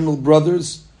maternal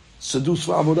brothers seduce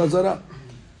for avodah zarah?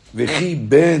 V'chi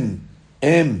ben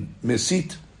em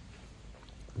mesit,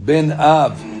 ben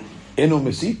av eno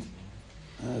mesit.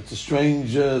 It's a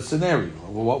strange scenario.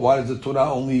 Why does the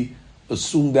Torah only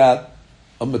assume that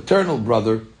a maternal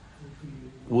brother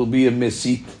will be a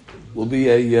mesit, will be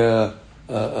a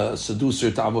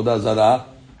seducer to avodah zarah,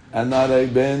 and not a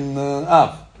ben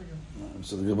av?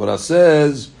 So the Gemara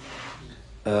says,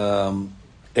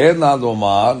 Ela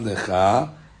lomar lecha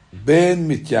ben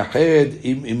mityahed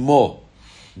im imo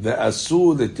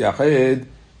ve'asur lityahed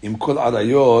im kol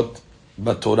arayot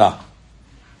b'Torah.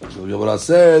 So the Gemara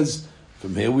says,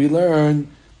 from here we learn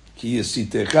ki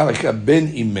yisitecha lecha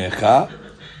ben imecha,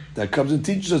 that comes and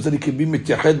teaches us that he can be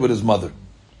mityahed with his mother.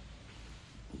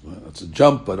 Well, that's a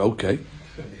jump, but okay.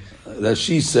 That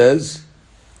she says,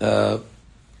 Ela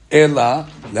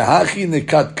lehachi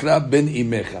nekat kra ben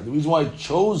imecha. The reason why I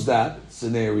chose that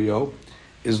scenario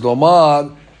is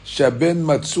lomar shaben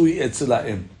matsui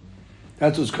etzelaim.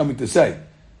 That's what it's coming to say.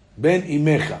 Ben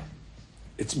imecha.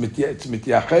 It's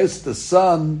mityaches the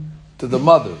son to the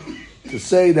mother, to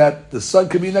say that the son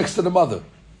can be next to the mother.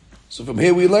 So from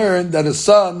here we learn that a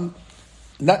son,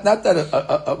 not that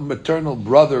a maternal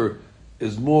brother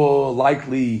is more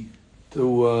likely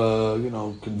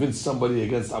to convince somebody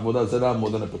against avodah zarah more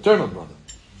than a paternal brother.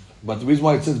 But the reason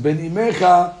why it says ben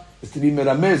imecha is to be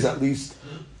meramez, at least,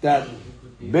 that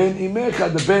ben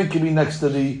imecha, the ben can be next to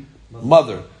the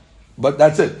mother. But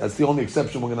that's it. That's the only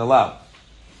exception we're going to allow.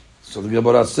 So the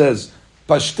Gemara says,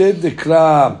 Pashted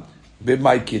dekra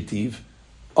b'may ketiv.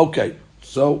 Okay,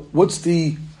 so what's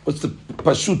the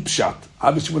pashut pshat?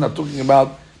 Obviously, we're not talking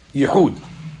about yichud.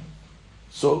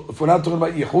 So if we're not talking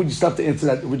about yichud, you still have to answer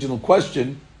that original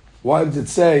question. Why does it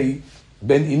say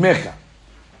ben imecha?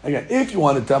 Again, if you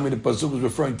want to tell me the pasuk is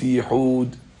referring to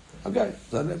yichud, okay,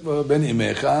 ben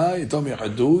imecha, you told me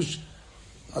hadush,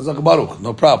 azak baruch,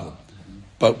 no problem.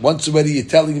 But once already you're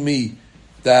telling me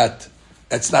that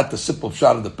that's not the simple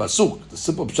pshat of the pasuk. The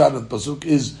simple pshat of the pasuk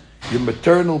is your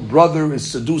maternal brother is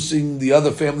seducing the other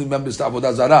family members to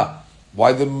avodah zarah.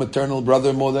 Why the maternal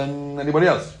brother more than anybody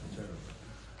else?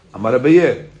 Amar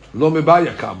Abaye, lo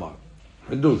mebaya kamar.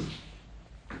 Medush.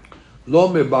 Lo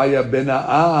mebaya ben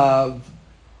ha'av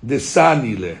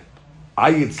desani le.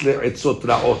 Ayitzle etzot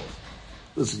ra'ot.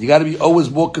 Listen, you got to be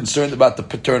always more concerned about the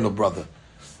paternal brother,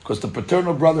 because the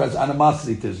paternal brother has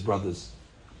animosity to his brothers,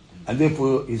 and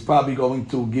therefore he's probably going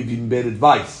to give him bad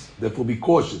advice. Therefore, be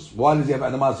cautious. Why does he have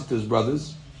animosity to his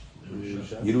brothers?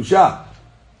 Yerusha.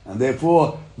 And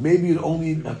therefore, maybe you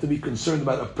only have to be concerned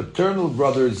about a paternal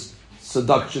brother's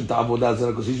seduction to avodah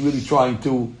zarah, because he's really trying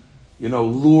to,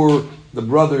 lure the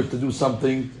brother to do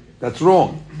something that's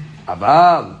wrong.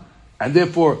 Aval, and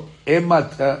therefore,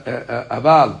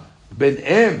 aval ben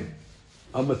em,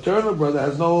 a maternal brother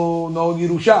has no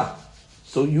Yerusha.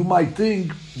 So you might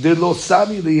think the lo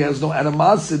samili has no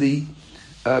animosity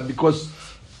because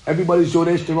everybody's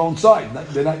yoresh their own side.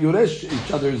 They're not yoresh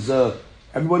each other's.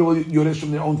 Everybody will yoresh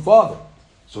from their own father.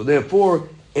 So therefore,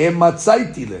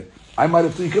 ematzaitile. I might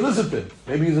have to listen to him.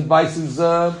 Maybe his advice is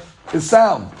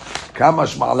sound.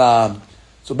 Kamash ma'alam.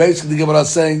 So basically, the Gemara is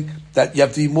saying that you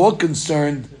have to be more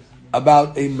concerned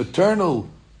about a maternal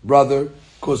brother,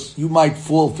 because you might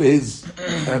fall for his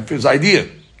idea.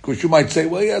 Because you might say,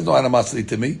 well, he has no animosity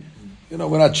to me.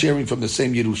 We're not sharing from the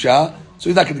same Yerusha, so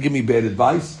he's not going to give me bad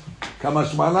advice.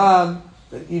 Kamash malan,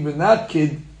 that even that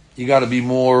kid, you got to be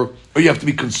more, or you have to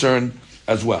be concerned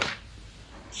as well.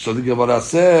 So the Gemara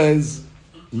says,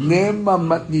 Nema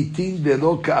matnitin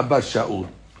velo ka'aba Shaul.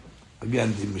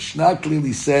 Again, the Mishnah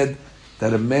clearly said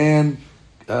that a man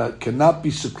cannot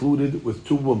be secluded with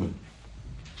two women.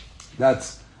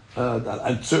 That's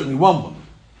and certainly one woman.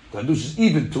 Traduces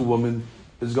even two women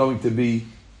is going to be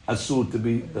asur to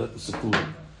be secluded.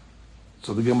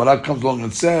 So the Gemara comes along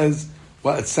and says,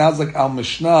 well, it sounds like our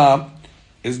Mishnah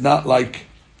is not like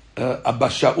Abba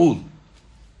Shaul.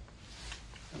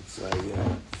 It's a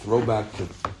throwback to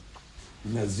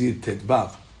Nazir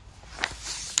Tetvav.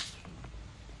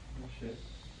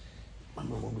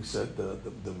 Remember when we said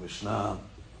the Mishnah,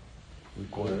 we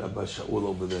called it Abba Shaul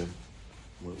over there.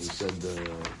 When we said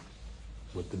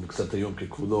with the Miksat Yom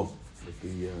Kekulo, with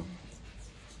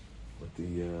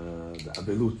the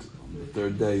Abelut, the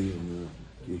third day, and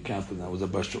the accountant, that was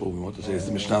Abba Shaul. We want to say, is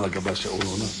the Mishnah like Abba Shaul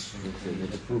or not?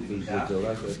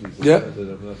 Yeah,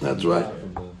 that's right.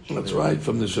 That's right,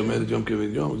 from the Shomer Yom Kippur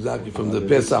Yom, exactly, from the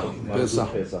Pesach,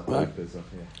 right?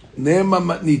 Nema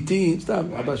matnitin,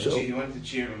 stop, Abba Shaul. You went to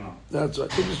cheer him up. That's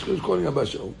right, he was calling Abba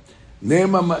Shaul.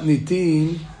 Nema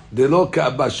matnitin delo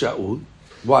ka'Abba Shaul.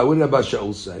 Why? What did Abba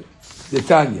Shaul say?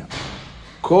 Netanya.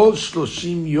 Kol 30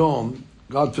 yom,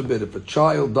 God forbid, if a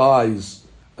child dies,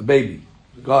 a baby,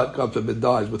 God forbid,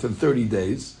 dies within 30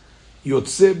 days,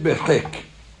 yotzeh behek.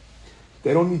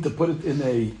 They don't need to put it in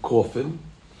a coffin.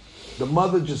 The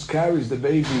mother just carries the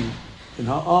baby in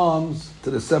her arms to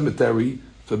the cemetery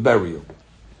for burial.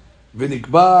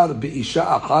 V'nikbar be'isha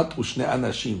achat u'shne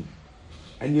anashim.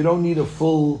 And you don't need a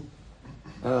full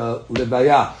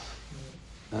levaya.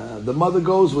 The mother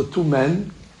goes with two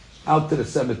men out to the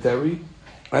cemetery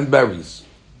and buries.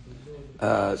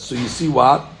 So you see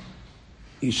what?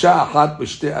 Isha achat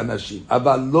u'shte anashim.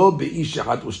 Aval lo be'isha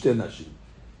achat u'shte anashim.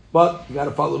 But you got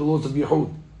to follow the laws of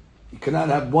Yehud. You cannot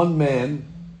have one man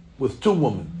with two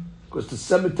women, because the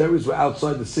cemeteries were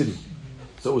outside the city,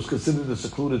 so it was considered a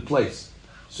secluded place.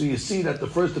 So you see that the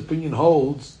first opinion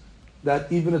holds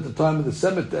that even at the time of the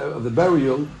cemetery of the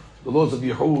burial, the laws of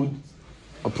Yehud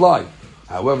apply.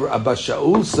 However, Abba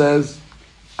Shaul says,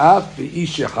 "Af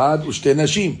v'ish echad u'shte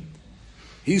nashim."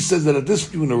 He says that at this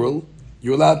funeral,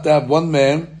 you're allowed to have one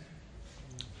man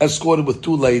escorted with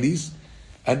two ladies,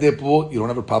 and therefore you don't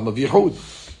have a problem of Yehud.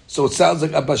 So it sounds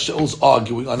like Abba Shaul's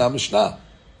arguing on our Mishnah,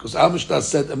 because our Mishnah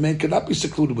said a man cannot be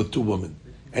secluded with two women.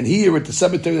 And here at the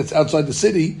cemetery that's outside the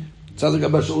city, it sounds like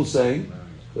Abba Shaul saying,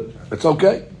 it's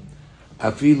okay.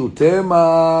 Afilu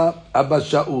tema Abba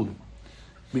Shaul.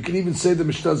 We can even say the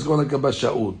Mishnah is going like Abba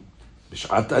Shaul.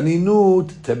 B'shat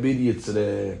aninut tabir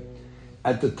yitzreh.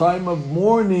 At the time of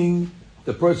mourning,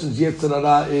 the person's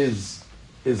yitzrah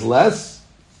is less,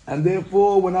 and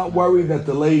therefore we're not worried that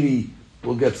the lady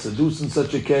will get seduced in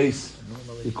such a case,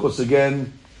 because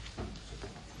again,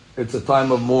 it's a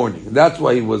time of mourning. And that's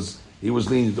why he was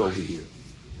leaning over here.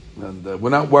 And we're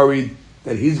not worried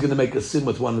that he's going to make a sin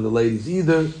with one of the ladies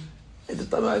either. At the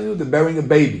time they're burying a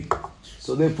baby.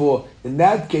 So therefore, in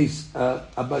that case,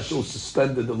 Abba Shaul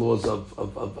suspended the laws of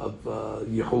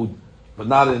Yehud, but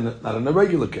not in a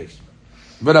regular case.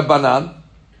 But Rabbanan,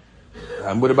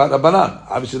 and what about Rabbanan?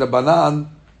 Obviously Rabbanan,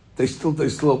 they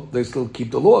still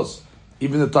keep the laws,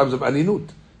 even in the times of Aninut.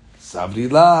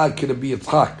 Savrila k'Rabbi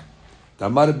Yitzchak.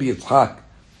 Tamar Rabbi Yitzchak.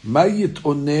 Ma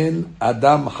yitonen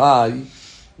Adam Hay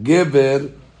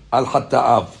Gever al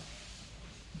Hata'av.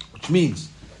 Which means,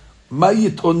 Ma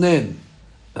yitonen.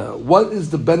 What is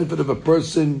the benefit of a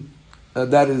person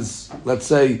that is, let's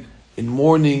say, in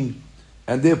mourning,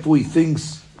 and therefore he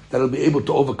thinks that he'll be able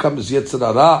to overcome his Yetzer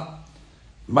Hara?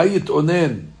 Ma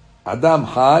yitonen Adam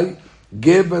Hay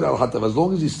Gever al Hata'av. As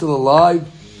long as he's still alive,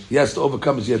 he has to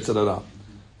overcome his Yetzer Hara.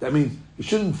 That means you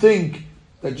shouldn't think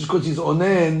that just because he's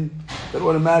onen, that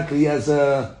automatically he has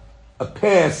a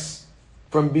pass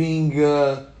from being,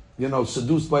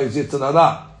 seduced by his Yetzer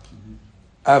Hara.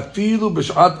 Afilu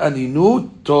b'shat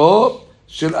aninut to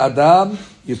shel adam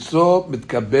yitzro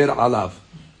mitkaber alav.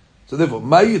 So therefore,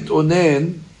 ma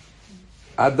yitonen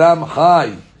Adam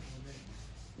Hay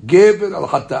Gever al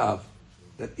Hata'av.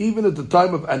 That even at the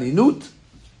time of aninut,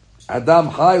 Adam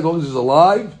Hay, as long as he's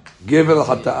alive, Gever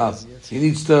al Hata'av. He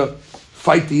needs to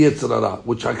fight the Yetzer Hara,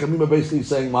 which Hakamim are basically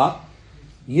saying, Ma,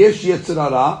 Yesh Yetzer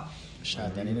Hara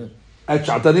at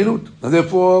Shat Aninut. And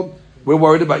therefore, we're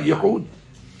worried about Yehud.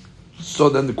 So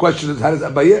then the question is, how does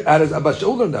Abba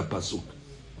Shaul learn that pasuk?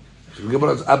 So the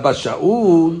Gemara says, Abba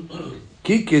Shaul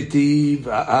ki ketiv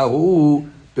ahu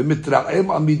b'mitra'em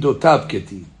amidotav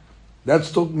ketiv.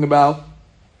 That's talking about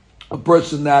a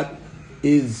person that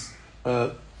is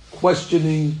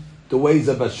questioning the ways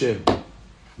of Hashem.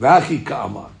 V'achi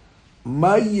ka'amar.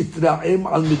 Ma yitra'em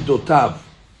al midotav.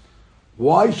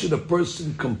 Why should a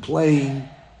person complain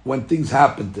when things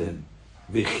happen to him?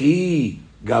 V'chi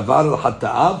gavar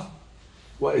al-hata'av.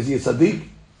 What, is he a tzaddik?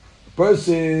 A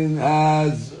person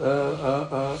has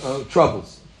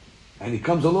troubles. And he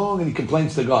comes along and he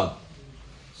complains to God.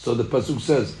 So the pasuk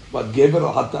says, "What gever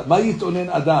al-hata'av? Ma yitonen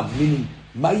adam," meaning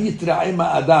ma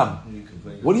yitra'ema adam.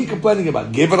 What are you complaining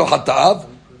about? Gever al-hata'av?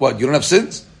 What, you don't have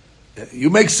sins? You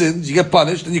make sins, you get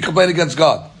punished, and you complain against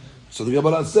God. So the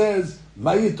Gemara says,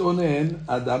 "Ma yitonen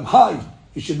adam hay."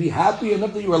 You should be happy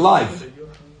enough that you're alive.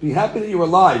 Be happy that you're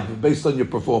alive based on your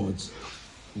performance.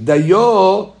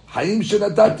 Dayo hayim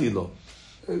shenatati lo.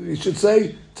 You should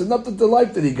say it's enough that the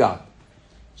life that he got.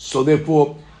 So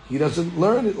therefore, he doesn't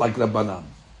learn it like Rabbanan.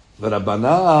 The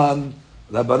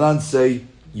Rabbanan say,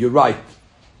 you're right.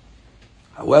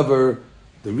 However,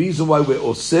 the reason why we're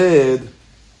osed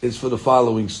is for the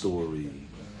following story.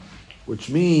 Which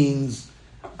means,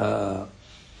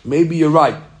 maybe you're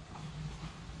right.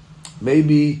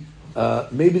 Maybe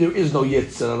there is no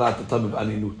Yetzer Hara at the time of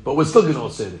Aninut. But we're still going to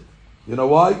osed it. You know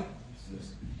why?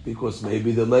 Because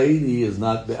maybe the lady is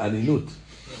not the Aninut.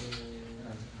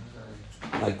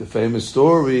 Like the famous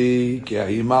story, there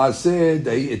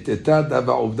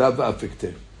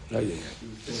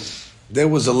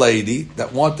was a lady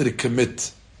that wanted to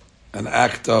commit an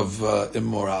act of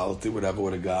immorality, whatever,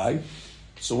 with a guy.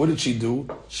 So what did she do?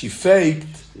 She faked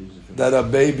that a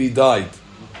baby died.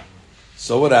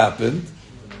 So what happened?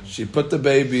 She put the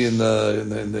baby in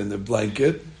the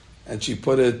blanket, and she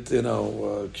put it,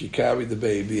 she carried the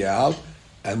baby out.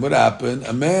 And what happened?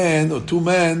 A man or two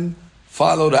men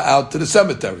followed her out to the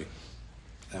cemetery.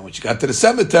 And when she got to the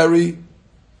cemetery,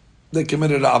 they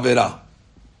committed an Averah.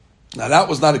 Now that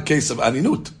was not a case of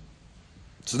Aninut.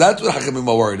 So that's what Hachamim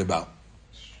are worried about.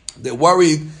 They're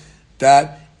worried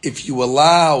that if you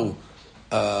allow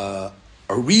a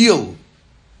real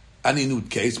Aninut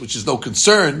case, which is no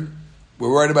concern, we're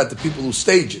worried about the people who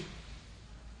stage it.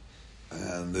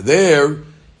 And there,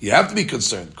 you have to be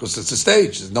concerned, because it's a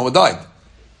stage, no one died.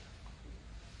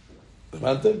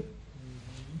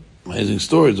 Amazing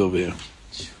stories over here.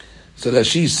 So that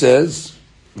she says,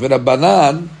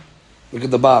 V'Rabbanan, look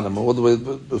at the bottom, all the way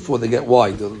before they get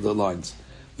wide, the lines.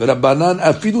 V'Rabbanan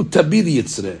afilu tabir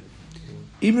yitzreh.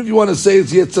 Even if you want to say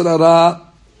it's Yetzer Hara,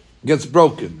 gets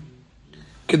broken.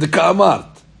 Kedeka amart.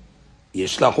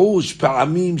 Yesh lahush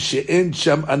pa'amim she'en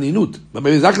sham aninut. But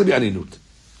maybe it's not going to be aninut.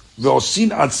 V'osin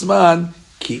atzman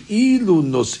ki'ilu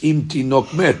nos'im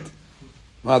tinok met.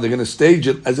 Wow, they're going to stage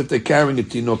it as if they're carrying a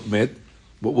tinok met.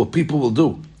 What people will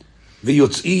do.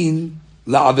 V'yotz'in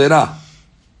la'avera.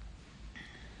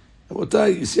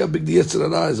 You see how big the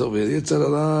Yetzer Hara is over here. The Yetzer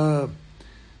Hara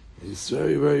is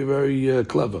very, very, very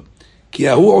clever. כי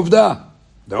ההוא עובדה,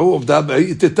 והוא עובדה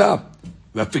והיא תתה,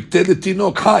 והפקתה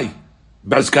לתינוק חי,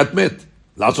 בעסקת מת,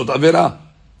 לעשות עבירה.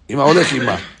 אמא הולך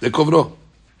אמא, לקוברו.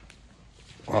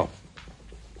 Wow.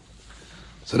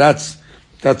 So that's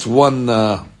one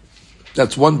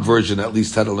version at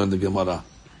least how to learn the Gemara.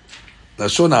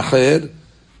 לשון אחר,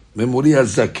 ממורי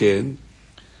הזקן,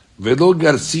 ולא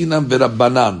גרסינם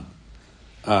ורבנן.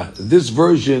 This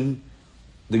version,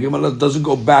 the Gemara doesn't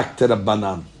go back to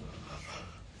Rabbanan.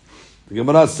 The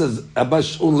Gemara says, Abba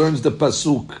Shaul learns the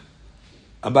pasuk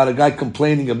about a guy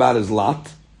complaining about his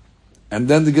lot. And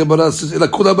then the Gemara says, Ila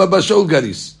kula Abba Shaul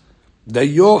garis.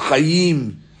 Dayo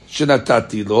hayim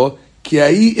shenatati lo, ki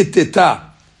ha'i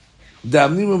iteta.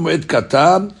 Da'amnim u'mu'ed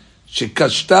katam,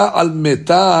 shekashta al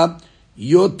meta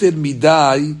yoter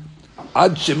midai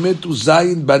ad shemetu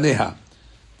zayin baneha.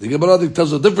 The Gemara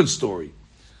tells a different story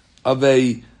of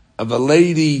a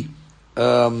lady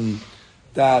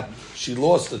that she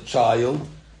lost a child,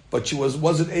 but she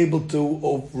wasn't able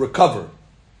to recover,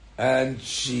 and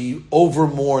she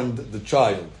overmourned the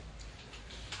child,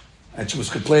 and she was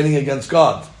complaining against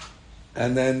God,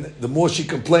 and then the more she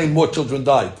complained, more children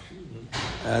died,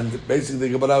 and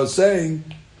basically what I was saying,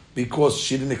 because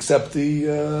she didn't accept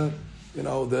the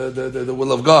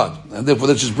will of God, and therefore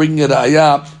that's just bringing an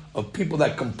ayah of people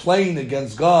that complain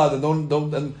against God and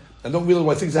don't realize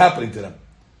why things are happening to them.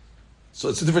 So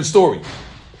it's a different story.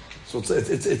 So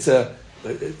it's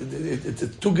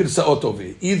two girsaot over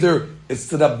here. Either it's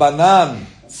the Rabbanan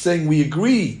saying we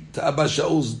agree to Abba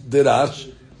Shaul's dirash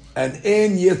and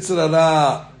in Yetzer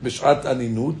Hara b'shat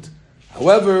aninut.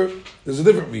 However, there's a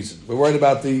different reason. We're worried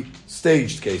about the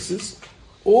staged cases,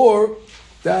 or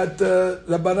that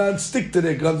Rabbanan stick to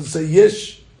their guns and say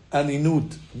yesh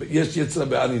aninut, yesh Yetzer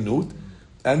Hara aninut.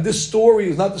 And this story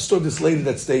is not the story of this lady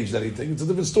that staged anything. It's a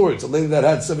different story. It's a lady that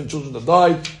had 7 children that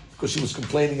died because she was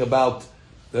complaining about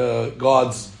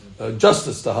God's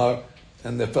justice to her,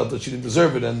 and they felt that she didn't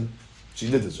deserve it, and she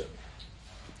did deserve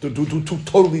it. Two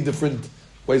totally different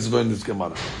ways of learning this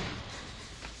Gemara.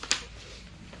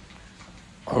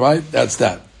 All right, that's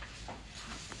that.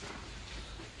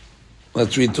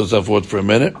 Let's read Tosafot for a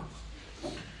minute.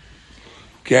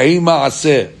 כי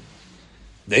מעשה,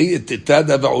 דהי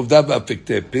התתדה ועובדה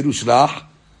ואפקתה, פירוש רח,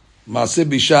 מעשה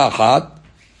באישה אחת,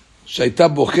 שהייתה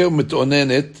בוחר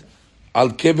ומתאוננת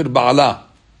על קבר בעלה.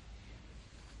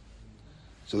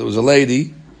 So there was a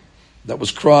lady that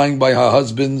was crying by her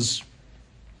husband's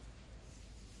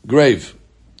grave.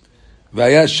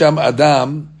 והיה שם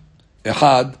אדם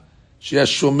אחד שהיה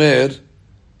שומר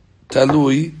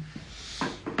תלוי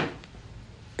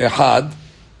אחד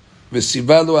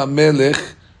וסיבה לו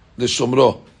המלך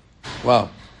לשומרו. Wow.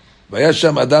 והיה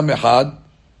שם אדם אחד,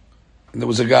 and there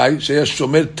was a guy שהיה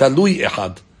שומר תלוי אחד.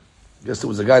 I guess there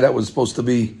was a guy that was supposed to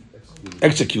be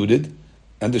executed,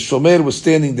 and the shomer was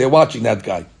standing there watching that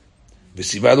guy.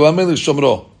 וסיבה לו המלך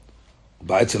לשומרו.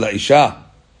 ובא אצל האישה.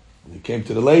 And he came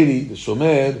to the lady, the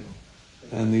shomer,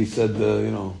 and he said,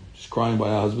 she's crying by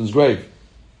her husband's grave.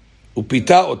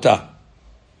 Upita ota.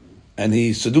 And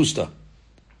he seduced her.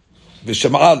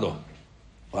 V'shama'a lo.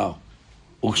 Wow.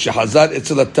 Ukshahazar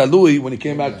etzel talui, when he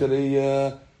came back to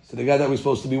the guy that was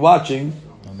supposed to be watching,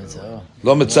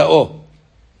 lo mitza'o.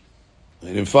 He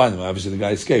didn't find him. Obviously the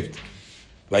guy escaped.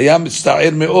 V'aya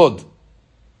mitzta'ir me'od.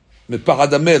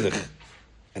 Mipachad hamelech.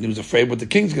 And he was afraid what the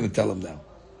king's going to tell him now.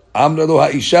 Amra lo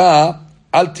ha'isha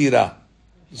al tira.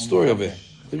 The story of it.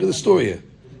 Look at the story here.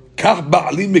 Kach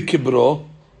ba'ali mikibro.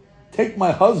 Take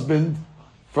my husband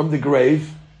from the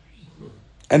grave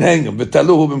and hang him.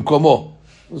 V'taluhu b'mkomo.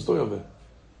 The story of it.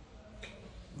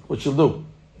 What she'll do?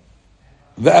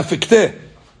 Ve'afikteh.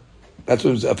 That's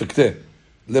what it was. Afikteh.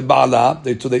 Leba'ala.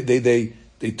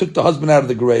 They took the husband out of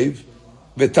the grave.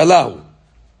 V'talahu.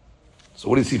 So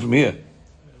what do you see from here?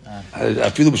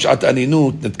 Afilu b'shat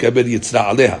aninut netkaber yitzra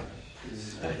aleha.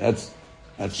 That's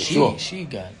for sure. She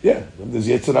got. Yeah, there's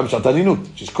Yetzirah b'shat aninut.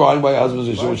 She's crying by her husband.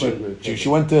 She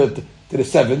went to the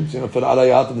seventh, for the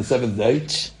alayat on the seventh day,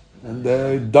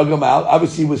 and dug him out.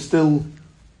 Obviously, he was still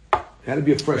had to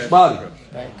be a fresh body,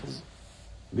 Right,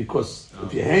 because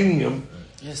if you're hanging him,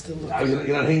 you're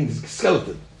not hanging the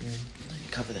skeleton.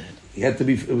 Cover that. He had to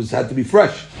be. Had to be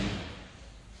fresh.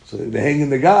 So they're hanging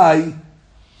the guy.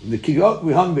 And the king,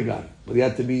 we hung the guy, but he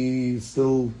had to be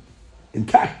still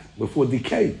intact before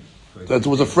decay. So it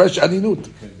was a fresh aninut.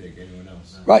 You can't take anyone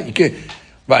else. Right, you can't.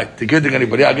 Right, you can't take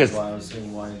anybody. I guess. That's why I was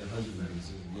saying why the husband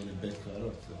is getting a bed cut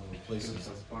off to replace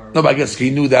himself. No, but I guess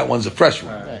he knew that one's a fresh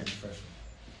one. Right.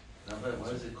 Why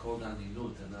is it called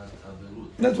aninut and not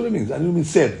taberut? That's what it means. Aninut means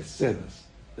sadness.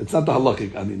 It's not the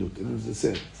halakhic aninut. It means the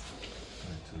sadness.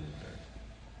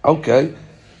 Okay,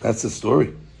 that's the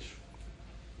story.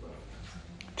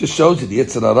 Just shows you the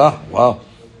Yetzer Hara. Wow,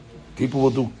 people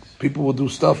will do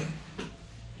stuff.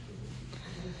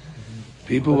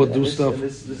 People will do stuff.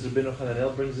 This Rabbeinu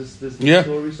Hananel brings this Yeah.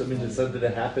 story. So I mean, it's something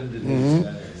that happened.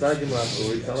 It's not a Gemara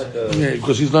story. It's not like a. Yeah,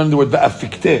 because he's learning the word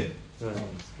ba'afikteh.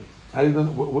 How do you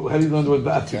learn the word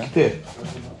ba'afikteh?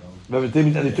 Ba'afikteh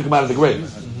means and they took him out of the grave.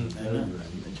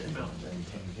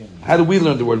 How do we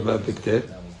learn the word ba'afikteh?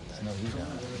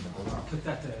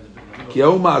 Ki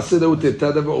yahu ma'aseh dahu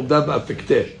tetada v'obda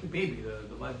ba'afikteh. The baby,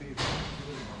 the live baby.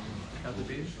 Have the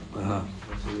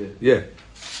baby. Yeah.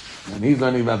 And he's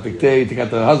learning about Fikteh to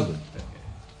get the husband.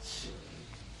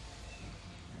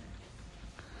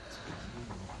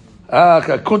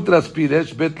 Kontras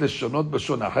Piresh bet leshonot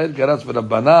b'shon acher garas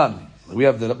v'rabbanan. We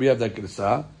have that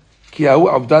גרסה. כי ההוא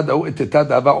עובדה דהו eteta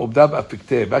dava עובדה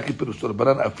ba'afikteh. Back in Pirush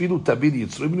Rabbanan afilu tabid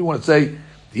yitzru. Even you want to say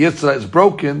the Yitzra is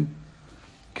broken,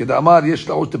 כדאמר יש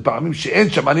לה עוד פעמים שאין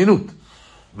שם אנינות.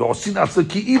 ועושים עצר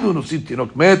כאילו נושאים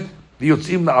תינוק מת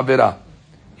ויוצאים לעבירה.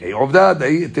 כי העובדה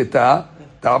דהי eteta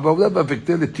העבודה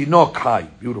באפקטה לתינוק חי,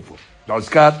 beautiful.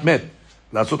 ועזקת מת,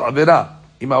 לעשות עבירה,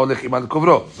 אמא הולך אמא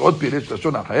לקוברו. ועוד פירש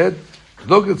לשון אחרת,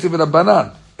 לא גרצי ורבנן,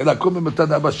 אלא כל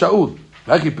ממתד אבא שאול.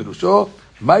 והכי פירושו,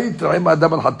 מה יתרעם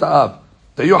האדם על חטאיו?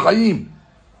 תהיו חיים,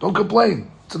 don't complain,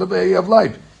 it's the way of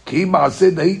life. כי אם מעשה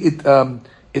דהי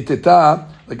התתה,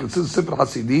 לכנסים ספר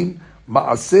חסידים,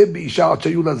 מעשה באישה עד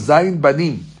שהיו לה זין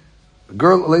בנים. A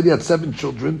girl, a lady had 7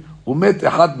 children, ומת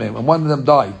אחד מהם, and one of them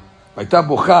died. והייתה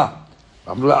בוכה.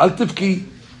 Al tifki,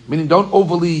 meaning don't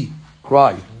overly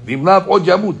cry. V'imlav od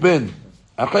yamut ben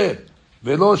acher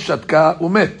velo shatka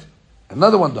umet.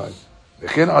 Another one died.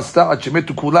 V'chen asta ad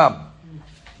shemetu kulam.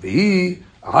 V'hi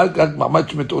ahar kach ma'amad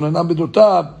shemetu onanam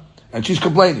b'dotav, and she's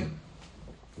complaining.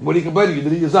 What are you complaining? You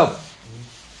did it yourself.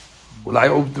 Ulai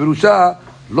uvdverusha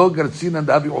lo gartzinan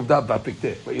da'avi uvdav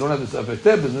ba'afikteh. But you don't have this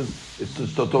afikteh business. It's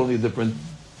just a totally different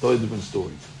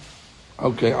story.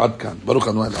 Okay, ad kan. Baruch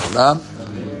Adonai L'olam.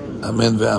 Amen.